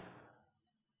die.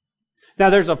 Now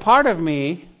there's a part of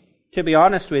me to be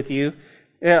honest with you,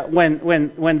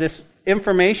 when this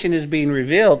information is being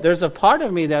revealed, there's a part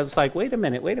of me that's like, wait a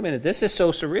minute, this is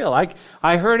so surreal.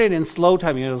 I heard it in slow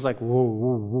time, it was like, whoa,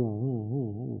 whoa, whoa, whoa,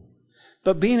 whoa.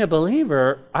 But being a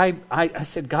believer, I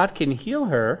said, God can heal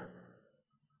her.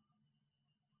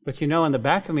 But in the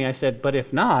back of me, I said, but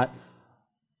if not.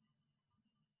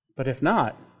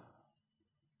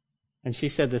 And she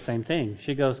said the same thing.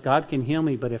 She goes, God can heal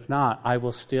me, but if not, I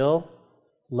will still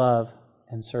love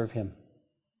and serve Him.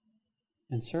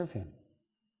 And serve Him.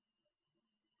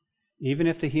 Even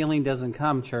if the healing doesn't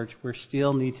come, church, we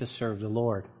still need to serve the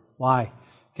Lord. Why?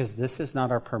 Because this is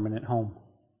not our permanent home.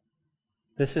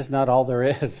 This is not all there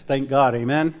is. Thank God.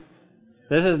 Amen?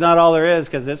 This is not all there is,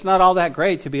 because it's not all that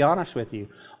great, to be honest with you.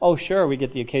 Oh, sure, we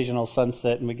get the occasional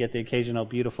sunset, and we get the occasional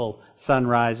beautiful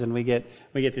sunrise, and we get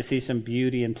to see some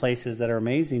beauty in places that are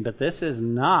amazing, but this is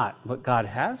not what God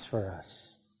has for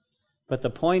us. But the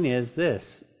point is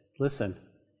this. Listen,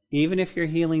 even if your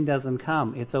healing doesn't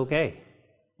come, it's okay.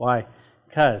 Why?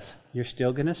 Because you're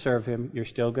still going to serve Him, you're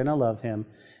still going to love Him,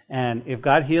 and if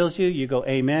God heals you, you go,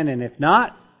 amen, and if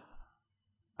not,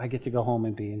 I get to go home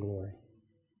and be in glory.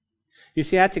 You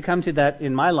see, I had to come to that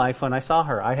in my life when I saw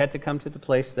her. I had to come to the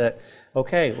place that,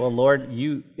 okay, well, Lord,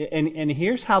 you... And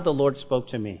here's how the Lord spoke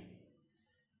to me.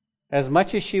 As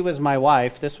much as she was my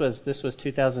wife, this was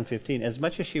 2015, as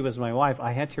much as she was my wife,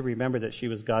 I had to remember that she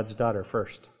was God's daughter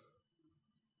first.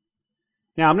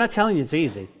 Now, I'm not telling you it's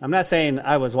easy. I'm not saying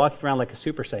I was walking around like a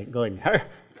super saint going, hey,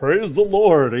 praise the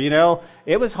Lord,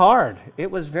 It was hard.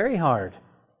 It was very hard.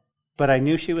 But I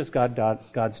knew she was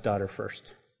God's daughter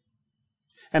first.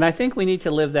 And I think we need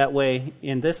to live that way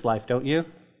in this life, don't you?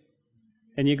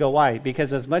 And you go, why?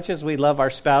 Because as much as we love our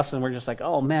spouse and we're just like,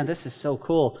 oh man, this is so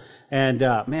cool. And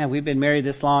man, we've been married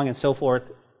this long and so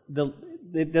forth.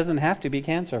 It doesn't have to be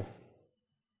cancer.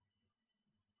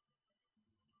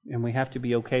 And we have to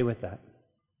be okay with that.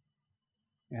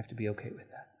 We have to be okay with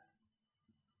that.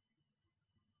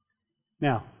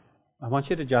 Now, I want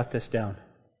you to jot this down.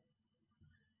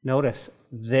 Notice,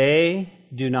 they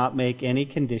do not make any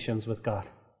conditions with God.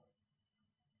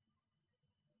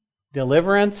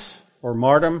 Deliverance or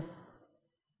martyrdom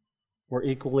were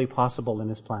equally possible in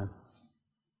His plan.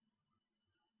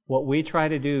 What we try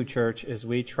to do, church, is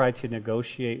we try to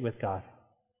negotiate with God.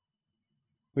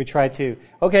 We try to,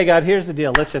 okay, God, here's the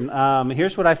deal. Listen,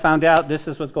 here's what I found out. This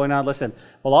is what's going on. Listen,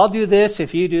 well, I'll do this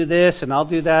if you do this, and I'll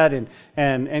do that.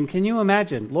 And can you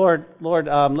imagine, Lord,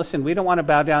 listen, we don't want to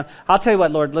bow down. I'll tell you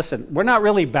what, Lord, listen, we're not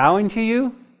really bowing to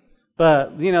you,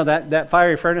 but, that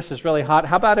fiery furnace is really hot.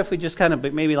 How about if we just kind of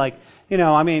maybe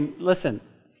listen,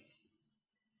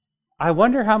 I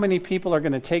wonder how many people are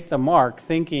going to take the mark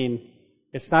thinking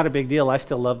it's not a big deal, I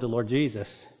still love the Lord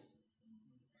Jesus,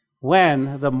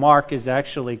 when the mark is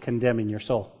actually condemning your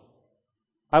soul.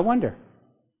 I wonder.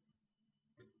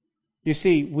 You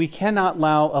see, we cannot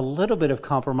allow a little bit of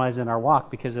compromise in our walk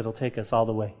because it'll take us all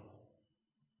the way.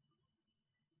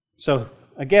 So,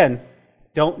 again,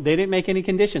 they didn't make any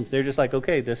conditions. They're just like,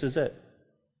 okay, this is it.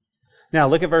 Now,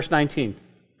 look at verse 19.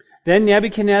 Then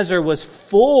Nebuchadnezzar was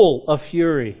full of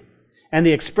fury, and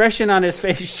the expression on his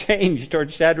face changed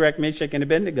toward Shadrach, Meshach, and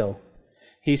Abednego.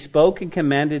 He spoke and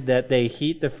commanded that they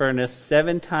heat the furnace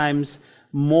 7 times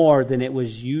more than it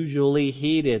was usually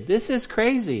heated. This is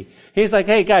crazy. He's like,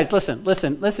 hey guys, listen.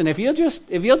 If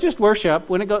you'll just worship,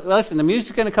 listen, the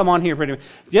music's going to come on here pretty much.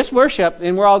 Just worship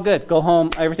and we're all good. Go home.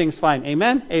 Everything's fine.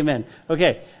 Amen? Amen.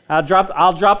 Okay. I'll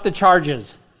drop the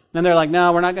charges. And they're like,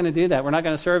 no, we're not going to do that. We're not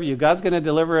going to serve you. God's going to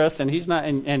deliver us, and He's not,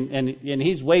 and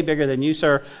He's way bigger than you,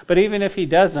 sir. But even if He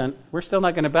doesn't, we're still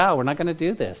not going to bow. We're not going to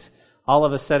do this. All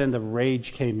of a sudden, the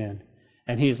rage came in.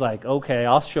 And he's like, okay,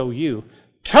 I'll show you.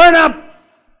 Turn up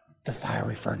the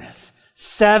fiery furnace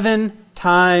 7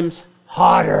 times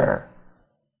hotter.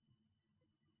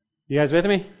 You guys with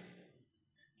me?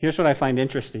 Here's what I find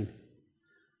interesting.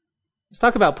 Let's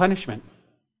talk about punishment.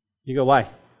 You go, why?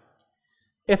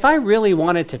 If I really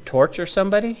wanted to torture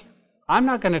somebody, I'm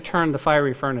not going to turn the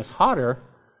fiery furnace hotter.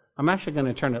 I'm actually going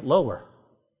to turn it lower.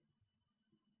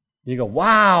 You go,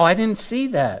 wow, I didn't see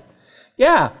that.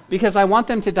 Yeah, because I want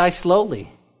them to die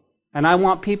slowly. And I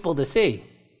want people to see.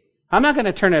 I'm not going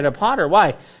to turn it up hotter.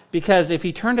 Why? Because if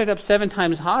He turned it up 7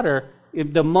 times hotter,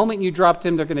 the moment you drop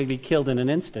them, they're going to be killed in an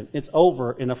instant. It's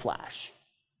over in a flash.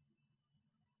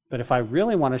 But if I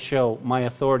really want to show my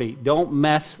authority, don't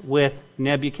mess with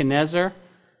Nebuchadnezzar,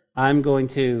 I'm going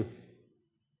to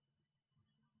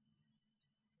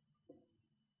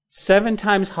 7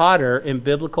 times hotter in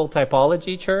biblical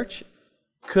typology, church,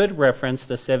 could reference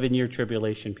the 7-year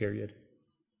tribulation period.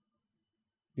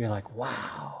 You're like,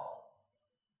 wow.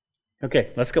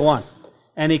 Okay, let's go on.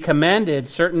 And he commanded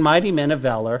certain mighty men of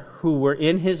valor who were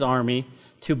in his army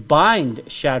to bind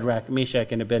Shadrach,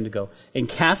 Meshach, and Abednego and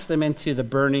cast them into the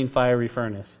burning fiery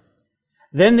furnace.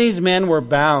 Then these men were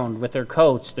bound with their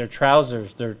coats, their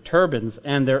trousers, their turbans,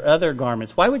 and their other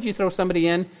garments. Why would you throw somebody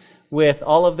in with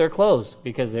all of their clothes?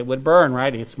 Because it would burn,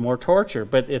 right? It's more torture,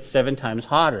 but it's 7 times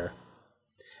hotter.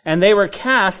 And they were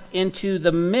cast into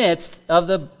the midst of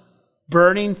the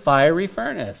burning fiery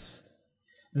furnace.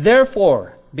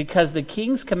 Therefore, because the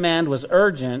king's command was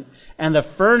urgent and the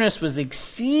furnace was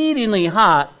exceedingly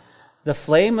hot, the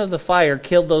flame of the fire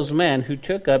killed those men who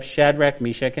took up Shadrach,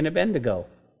 Meshach, and Abednego.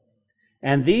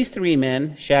 And these 3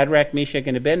 men, Shadrach, Meshach,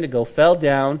 and Abednego, fell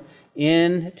down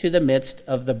into the midst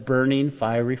of the burning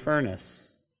fiery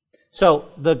furnace. So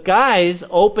the guys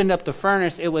opened up the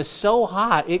furnace. It was so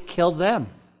hot, it killed them.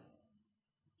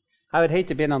 I would hate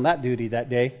to have been on that duty that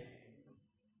day.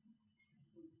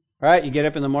 Right? You get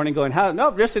up in the morning going,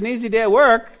 nope, just an easy day at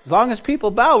work. As long as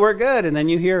people bow, we're good. And then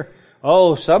you hear,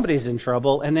 oh, somebody's in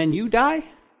trouble, and then you die?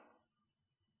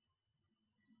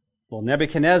 Well,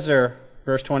 Nebuchadnezzar,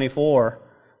 verse 24,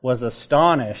 was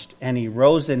astonished, and he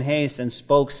rose in haste and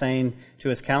spoke, saying to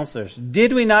his counselors,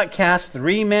 Did we not cast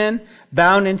 3 men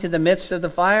bound into the midst of the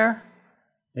fire?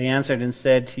 They answered and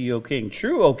said to you, O king,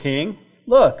 True, O king.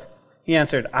 Look, he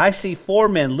answered, I see 4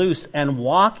 men loose and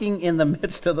walking in the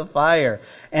midst of the fire,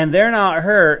 and they're not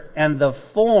hurt, and the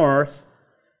form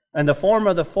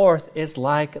of the 4th is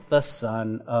like the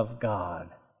Son of God.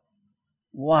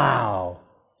 Wow.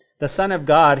 The Son of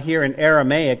God here in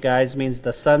Aramaic, guys, means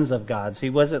the sons of gods.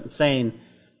 He wasn't saying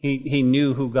he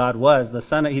knew who God was.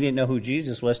 He didn't know who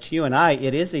Jesus was. To you and I,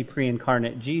 it is a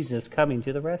pre-incarnate Jesus coming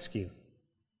to the rescue.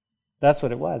 That's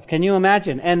what it was. Can you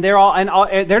imagine? And they're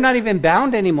not even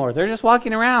bound anymore. They're just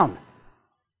walking around.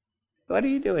 What are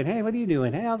you doing? Hey, what are you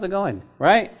doing? Hey, how's it going?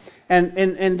 Right?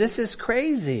 And this is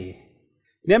crazy.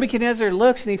 Nebuchadnezzar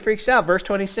looks and he freaks out. Verse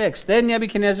 26. Then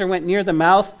Nebuchadnezzar went near the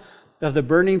mouth of the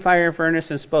burning fire furnace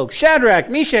and spoke, Shadrach,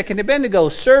 Meshach, and Abednego,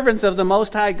 servants of the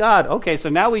Most High God. Okay, so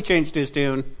now we changed his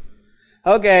tune.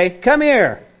 Okay, come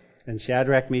here. And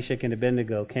Shadrach, Meshach, and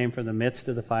Abednego came from the midst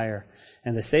of the fire.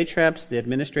 And the satraps, the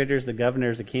administrators, the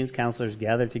governors, the king's counselors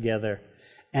gathered together.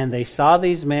 And they saw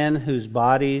these men whose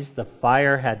bodies the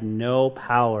fire had no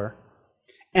power.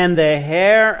 And the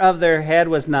hair of their head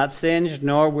was not singed,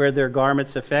 nor were their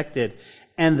garments affected.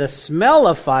 And the smell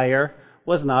of fire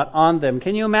was not on them.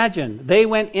 Can you imagine? They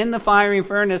went in the fiery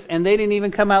furnace and they didn't even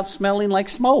come out smelling like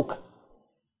smoke.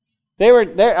 They were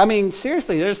there. I mean,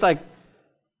 seriously, they're just like,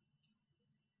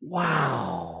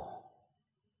 wow.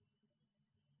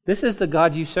 This is the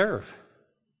God you serve.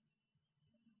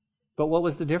 But what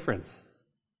was the difference?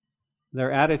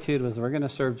 Their attitude was, we're going to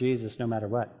serve Jesus no matter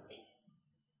what.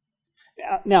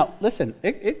 Now, listen,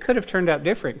 it could have turned out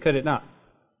different, could it not?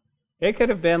 It could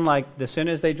have been like, as soon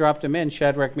as they dropped him in,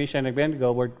 Shadrach, Meshach, and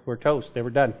Abednego were toast. They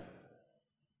were done.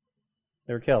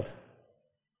 They were killed.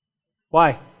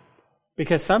 Why?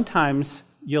 Because sometimes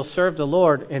you'll serve the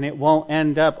Lord and it won't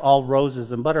end up all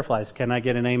roses and butterflies. Can I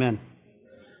get an amen?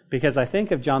 Because I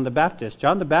think of John the Baptist.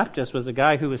 John the Baptist was a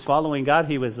guy who was following God.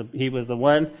 He was the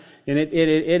one, and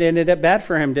it ended up bad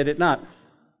for him, did it not?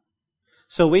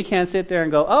 So we can't sit there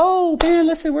and go, oh, man,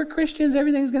 listen, we're Christians.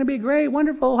 Everything's going to be great,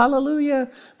 wonderful, hallelujah,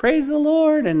 praise the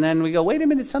Lord. And then we go, wait a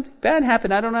minute, something bad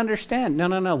happened. I don't understand.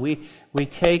 No. We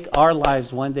take our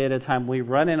lives one day at a time. We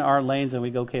run in our lanes and we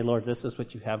go, okay, Lord, this is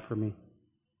what you have for me.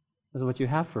 This is what you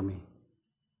have for me.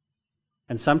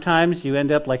 And sometimes you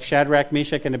end up like Shadrach,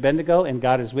 Meshach, and Abednego, and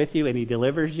God is with you and He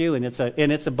delivers you, and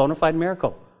it's a bona fide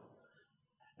miracle.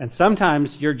 And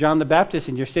sometimes you're John the Baptist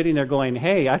and you're sitting there going,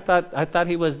 hey, I thought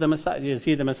he was the Messiah. Is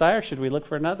he the Messiah? Or should we look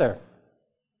for another?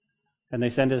 And they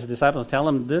send his disciples, tell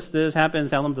him this happens,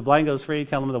 tell him the blind goes free,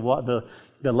 tell him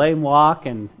the lame walk,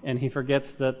 and he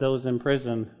forgets that those in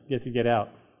prison get to get out.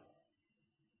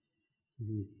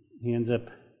 He ends up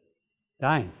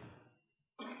dying.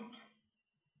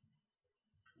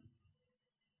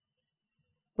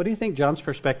 What do you think John's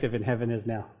perspective in heaven is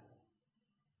now?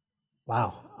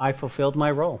 Wow, I fulfilled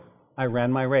my role. I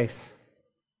ran my race.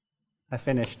 I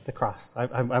finished the cross.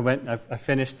 I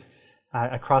finished,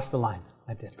 I crossed the line.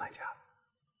 I did my job.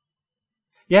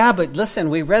 Yeah, but listen,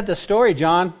 we read the story,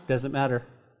 John. Doesn't matter.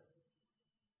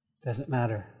 Doesn't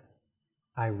matter.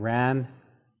 I ran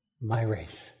my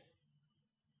race.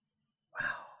 Wow.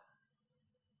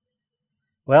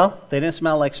 Well, they didn't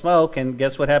smell like smoke, and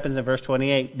guess what happens in verse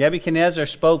 28? Nebuchadnezzar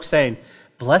spoke, saying,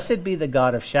 Blessed be the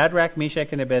God of Shadrach, Meshach,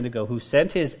 and Abednego, who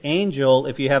sent his angel,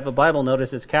 if you have a Bible,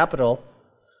 notice it's capital,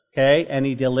 okay, and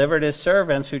he delivered his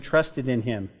servants who trusted in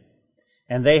him.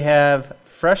 And they have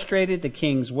frustrated the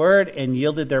king's word and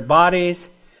yielded their bodies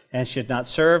and should not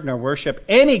serve nor worship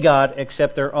any god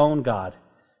except their own God.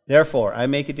 Therefore, I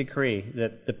make a decree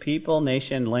that the people,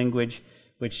 nation, language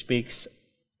which speaks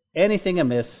anything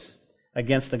amiss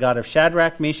against the God of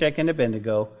Shadrach, Meshach, and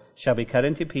Abednego shall be cut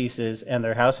into pieces, and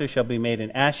their houses shall be made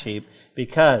an ash heap,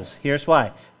 because, here's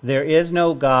why, there is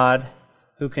no God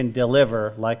who can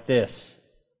deliver like this.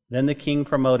 Then the king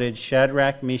promoted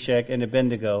Shadrach, Meshach, and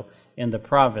Abednego in the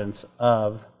province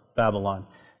of Babylon.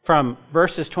 From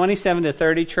verses 27 to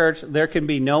 30, church, there can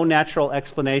be no natural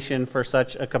explanation for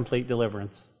such a complete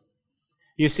deliverance.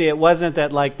 You see, it wasn't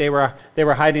that like they were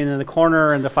hiding in the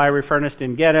corner and the fiery furnace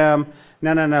didn't get them.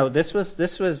 No. This was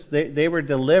they were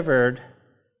delivered,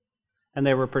 and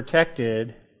they were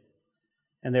protected,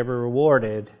 and they were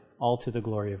rewarded, all to the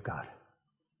glory of God.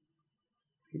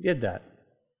 He did that.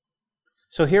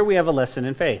 So here we have a lesson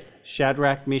in faith.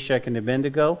 Shadrach, Meshach, and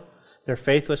Abednego, their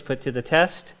faith was put to the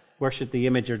test. Worship the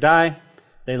image or die.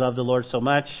 They love the Lord so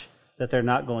much that they're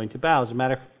not going to bow. As a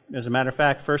matter of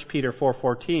fact, 1 Peter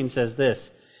 4:14 says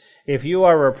this: if you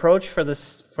are reproached for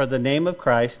the name of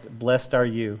Christ, blessed are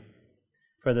you,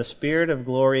 for the Spirit of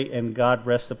glory and God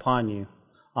rests upon you.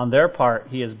 On their part,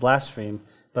 he is blasphemed,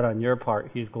 but on your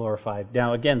part, he is glorified.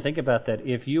 Now, again, think about that.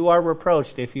 If you are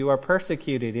reproached, if you are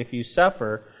persecuted, if you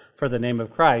suffer for the name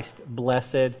of Christ,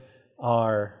 blessed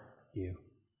are you.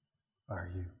 Are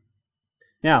you?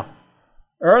 Now,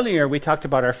 earlier we talked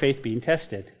about our faith being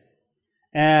tested.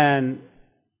 And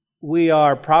we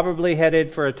are probably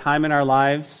headed for a time in our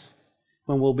lives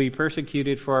when we'll be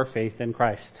persecuted for our faith in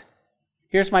Christ.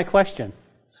 Here's my question.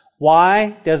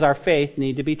 Why does our faith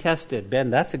need to be tested? Ben,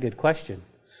 that's a good question.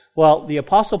 Well, the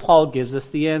Apostle Paul gives us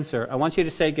the answer. I want you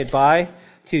to say goodbye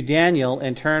to Daniel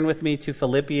and turn with me to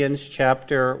Philippians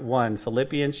chapter 1.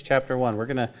 Philippians chapter 1. We're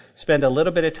going to spend a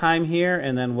little bit of time here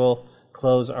and then we'll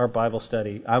close our Bible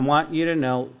study. I want you to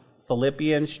know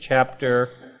Philippians chapter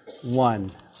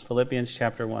 1. Philippians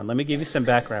chapter 1. Let me give you some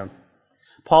background.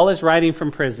 Paul is writing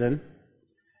from prison.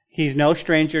 He's no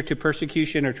stranger to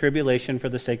persecution or tribulation for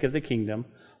the sake of the kingdom.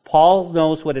 Paul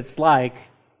knows what it's like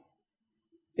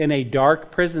in a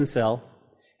dark prison cell,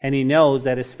 and he knows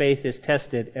that his faith is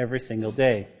tested every single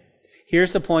day.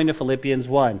 Here's the point of Philippians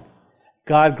 1.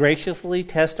 God graciously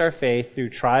tests our faith through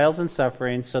trials and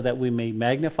suffering so that we may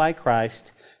magnify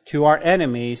Christ to our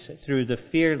enemies through the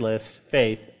fearless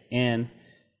faith in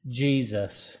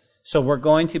Jesus. So we're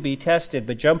going to be tested,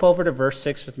 but jump over to verse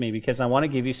 6 with me because I want to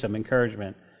give you some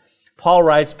encouragement. Paul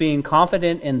writes, being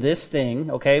confident in this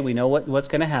thing, okay, we know what's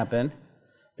going to happen,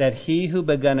 that he who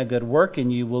begun a good work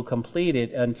in you will complete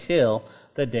it until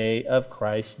the day of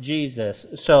Christ Jesus.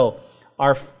 So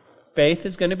our faith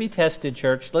is going to be tested,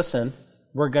 church. Listen,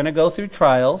 we're going to go through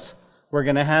trials. We're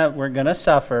going to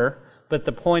suffer, but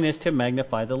the point is to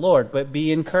magnify the Lord. But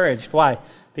be encouraged. Why?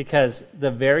 Because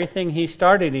the very thing he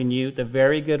started in you, the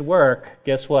very good work,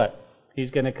 guess what?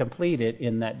 He's going to complete it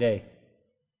in that day.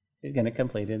 He's going to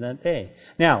complete it in that day.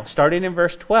 Now, starting in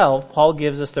verse 12, Paul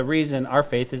gives us the reason our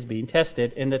faith is being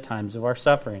tested in the times of our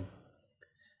suffering.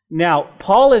 Now,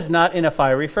 Paul is not in a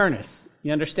fiery furnace.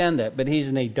 You understand that? But he's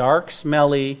in a dark,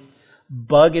 smelly,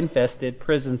 bug-infested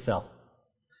prison cell.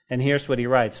 And here's what he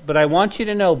writes. But I want you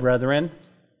to know, brethren,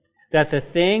 that the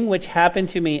thing which happened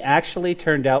to me actually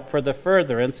turned out for the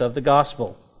furtherance of the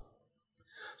gospel,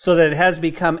 so that it has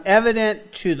become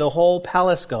evident to the whole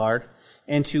palace guard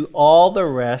and to all the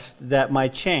rest that my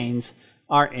chains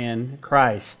are in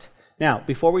Christ. Now,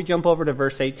 before we jump over to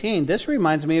verse 18, this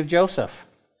reminds me of Joseph.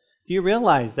 Do you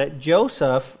realize that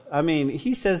Joseph,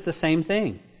 he says the same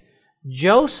thing.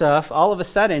 Joseph, all of a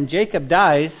sudden, Jacob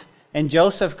dies, and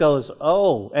Joseph goes,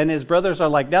 oh, and his brothers are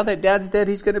like, now that dad's dead,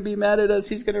 he's going to be mad at us,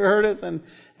 he's going to hurt us.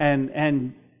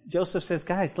 And Joseph says,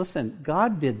 guys, listen,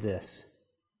 God did this.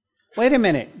 Wait a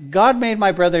minute. God made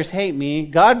my brothers hate me.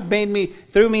 God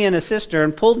threw me in a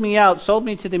cistern, pulled me out, sold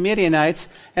me to the Midianites,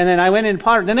 and then I went in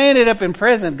Potiphar. Then I ended up in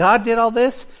prison. God did all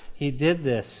this? He did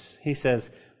this. He says,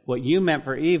 what you meant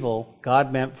for evil,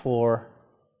 God meant for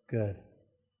good.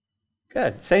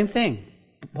 Good. Same thing.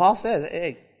 Paul says,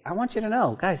 hey, I want you to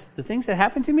know, guys, the things that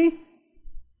happened to me,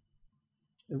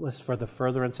 it was for the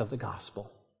furtherance of the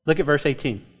gospel. Look at verse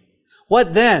 18.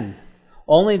 What then?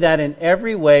 Only that in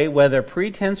every way, whether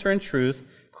pretense or in truth,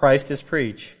 Christ is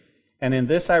preached. And in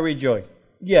this I rejoice.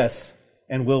 Yes,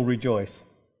 and will rejoice.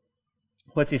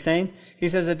 What's he saying? He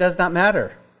says it does not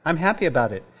matter. I'm happy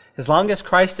about it. As long as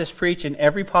Christ is preached in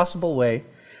every possible way,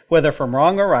 whether from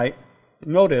wrong or right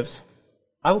motives,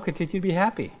 I will continue to be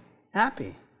happy.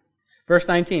 Happy. Verse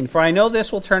 19, for I know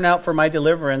this will turn out for my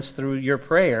deliverance through your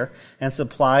prayer and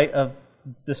supply of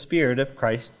the Spirit of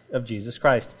Christ, of Jesus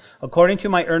Christ, according to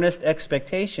my earnest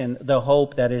expectation, the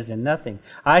hope that is in nothing.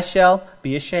 I shall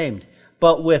be ashamed,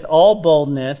 but with all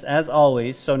boldness, as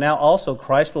always, so now also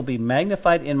Christ will be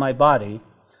magnified in my body,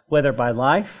 whether by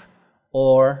life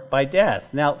or by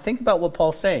death. Now, think about what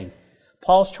Paul's saying.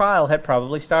 Paul's trial had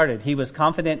probably started. He was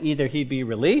confident either he'd be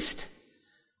released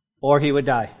or he would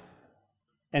die.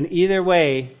 And either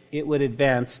way, it would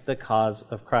advance the cause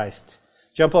of Christ.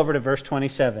 Jump over to verse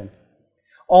 27.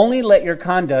 Only let your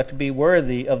conduct be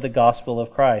worthy of the gospel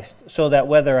of Christ, so that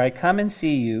whether I come and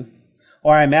see you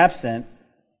or I'm absent,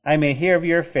 I may hear of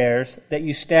your affairs, that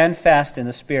you stand fast in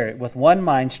the Spirit, with one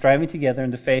mind striving together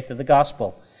in the faith of the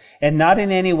gospel, and not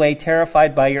in any way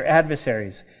terrified by your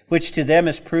adversaries, which to them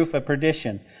is proof of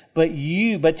perdition, but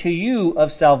to you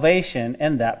of salvation,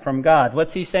 and that from God.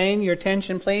 What's he saying? Your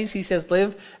attention, please. He says,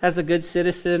 live as a good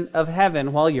citizen of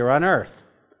heaven while you're on earth.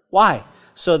 Why?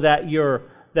 So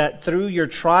that through your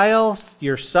trials,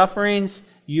 your sufferings,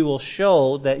 you will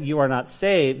show that you are not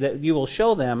saved, that you will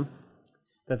show them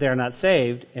that they are not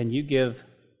saved, and they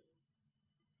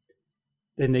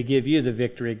give you the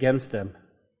victory against them.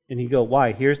 And you go,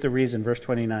 why? Here's the reason, verse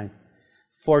 29.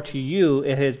 For to you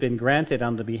it has been granted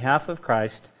on the behalf of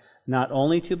Christ not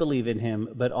only to believe in him,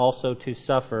 but also to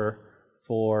suffer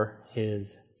for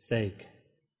his sake.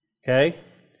 Okay?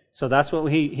 So that's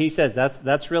what he says.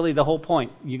 That's really the whole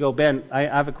point. You go, Ben, I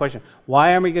have a question.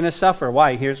 Why are we going to suffer?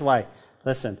 Why? Here's why.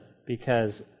 Listen,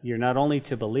 because you're not only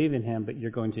to believe in him, but you're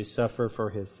going to suffer for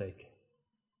his sake.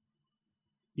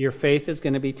 Your faith is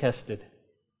going to be tested.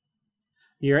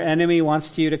 Your enemy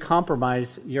wants you to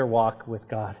compromise your walk with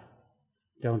God.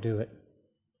 Don't do it.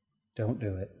 Don't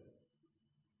do it.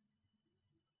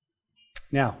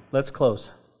 Now, let's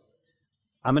close.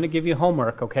 I'm going to give you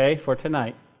homework, okay, for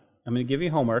tonight. I'm going to give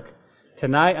you homework.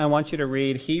 Tonight, I want you to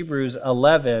read Hebrews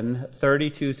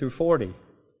 11:32 through 40.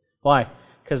 Why?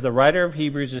 Because the writer of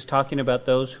Hebrews is talking about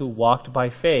those who walked by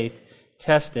faith,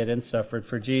 tested, and suffered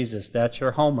for Jesus. That's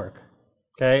your homework.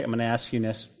 Okay? I'm going to ask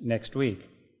you next week.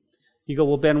 You go,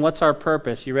 well, Ben, what's our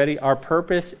purpose? You ready? Our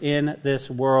purpose in this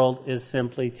world is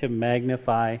simply to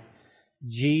magnify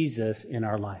Jesus in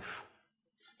our life.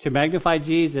 To magnify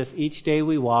Jesus each day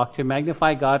we walk, to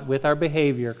magnify God with our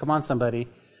behavior. Come on, somebody.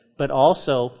 But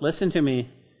also, listen to me,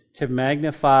 to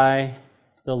magnify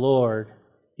the Lord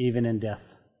even in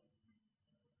death.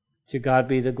 To God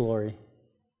be the glory.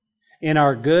 In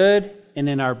our good and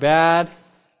in our bad,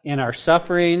 in our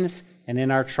sufferings and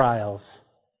in our trials,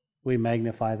 we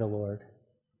magnify the Lord.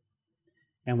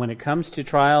 And when it comes to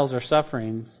trials or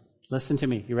sufferings, listen to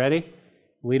me. You ready?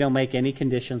 We don't make any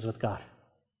conditions with God.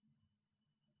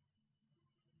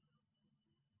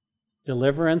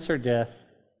 Deliverance or death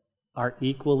are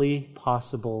equally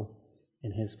possible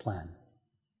in his plan.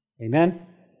 Amen?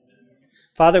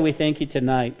 Father, we thank you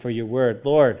tonight for your word.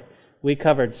 Lord, we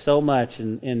covered so much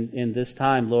in this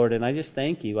time, Lord, and I just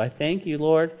thank you. I thank you,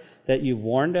 Lord, that you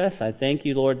warned us. I thank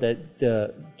you, Lord,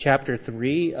 that chapter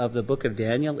 3 of the book of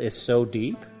Daniel is so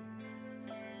deep.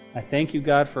 I thank you,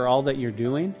 God, for all that you're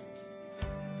doing.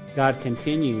 God,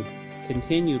 continue,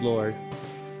 Lord,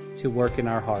 to work in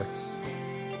our hearts.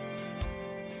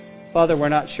 Father, we're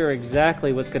not sure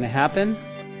exactly what's going to happen.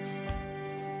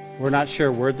 We're not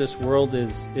sure where this world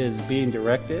is being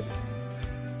directed.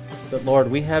 But Lord,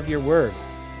 we have your word,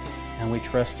 and we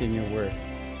trust in your word.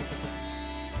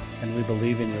 And we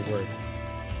believe in your word.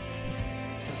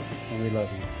 And we love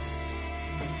you.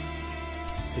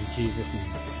 It's in Jesus' name.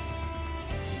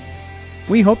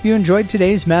 We hope you enjoyed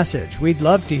today's message. We'd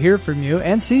love to hear from you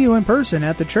and see you in person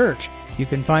at the church. You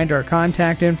can find our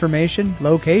contact information,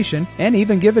 location, and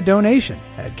even give a donation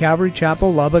at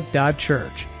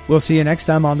calvarychapellubbock.church. We'll see you next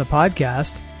time on the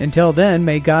podcast. Until then,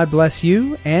 may God bless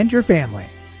you and your family.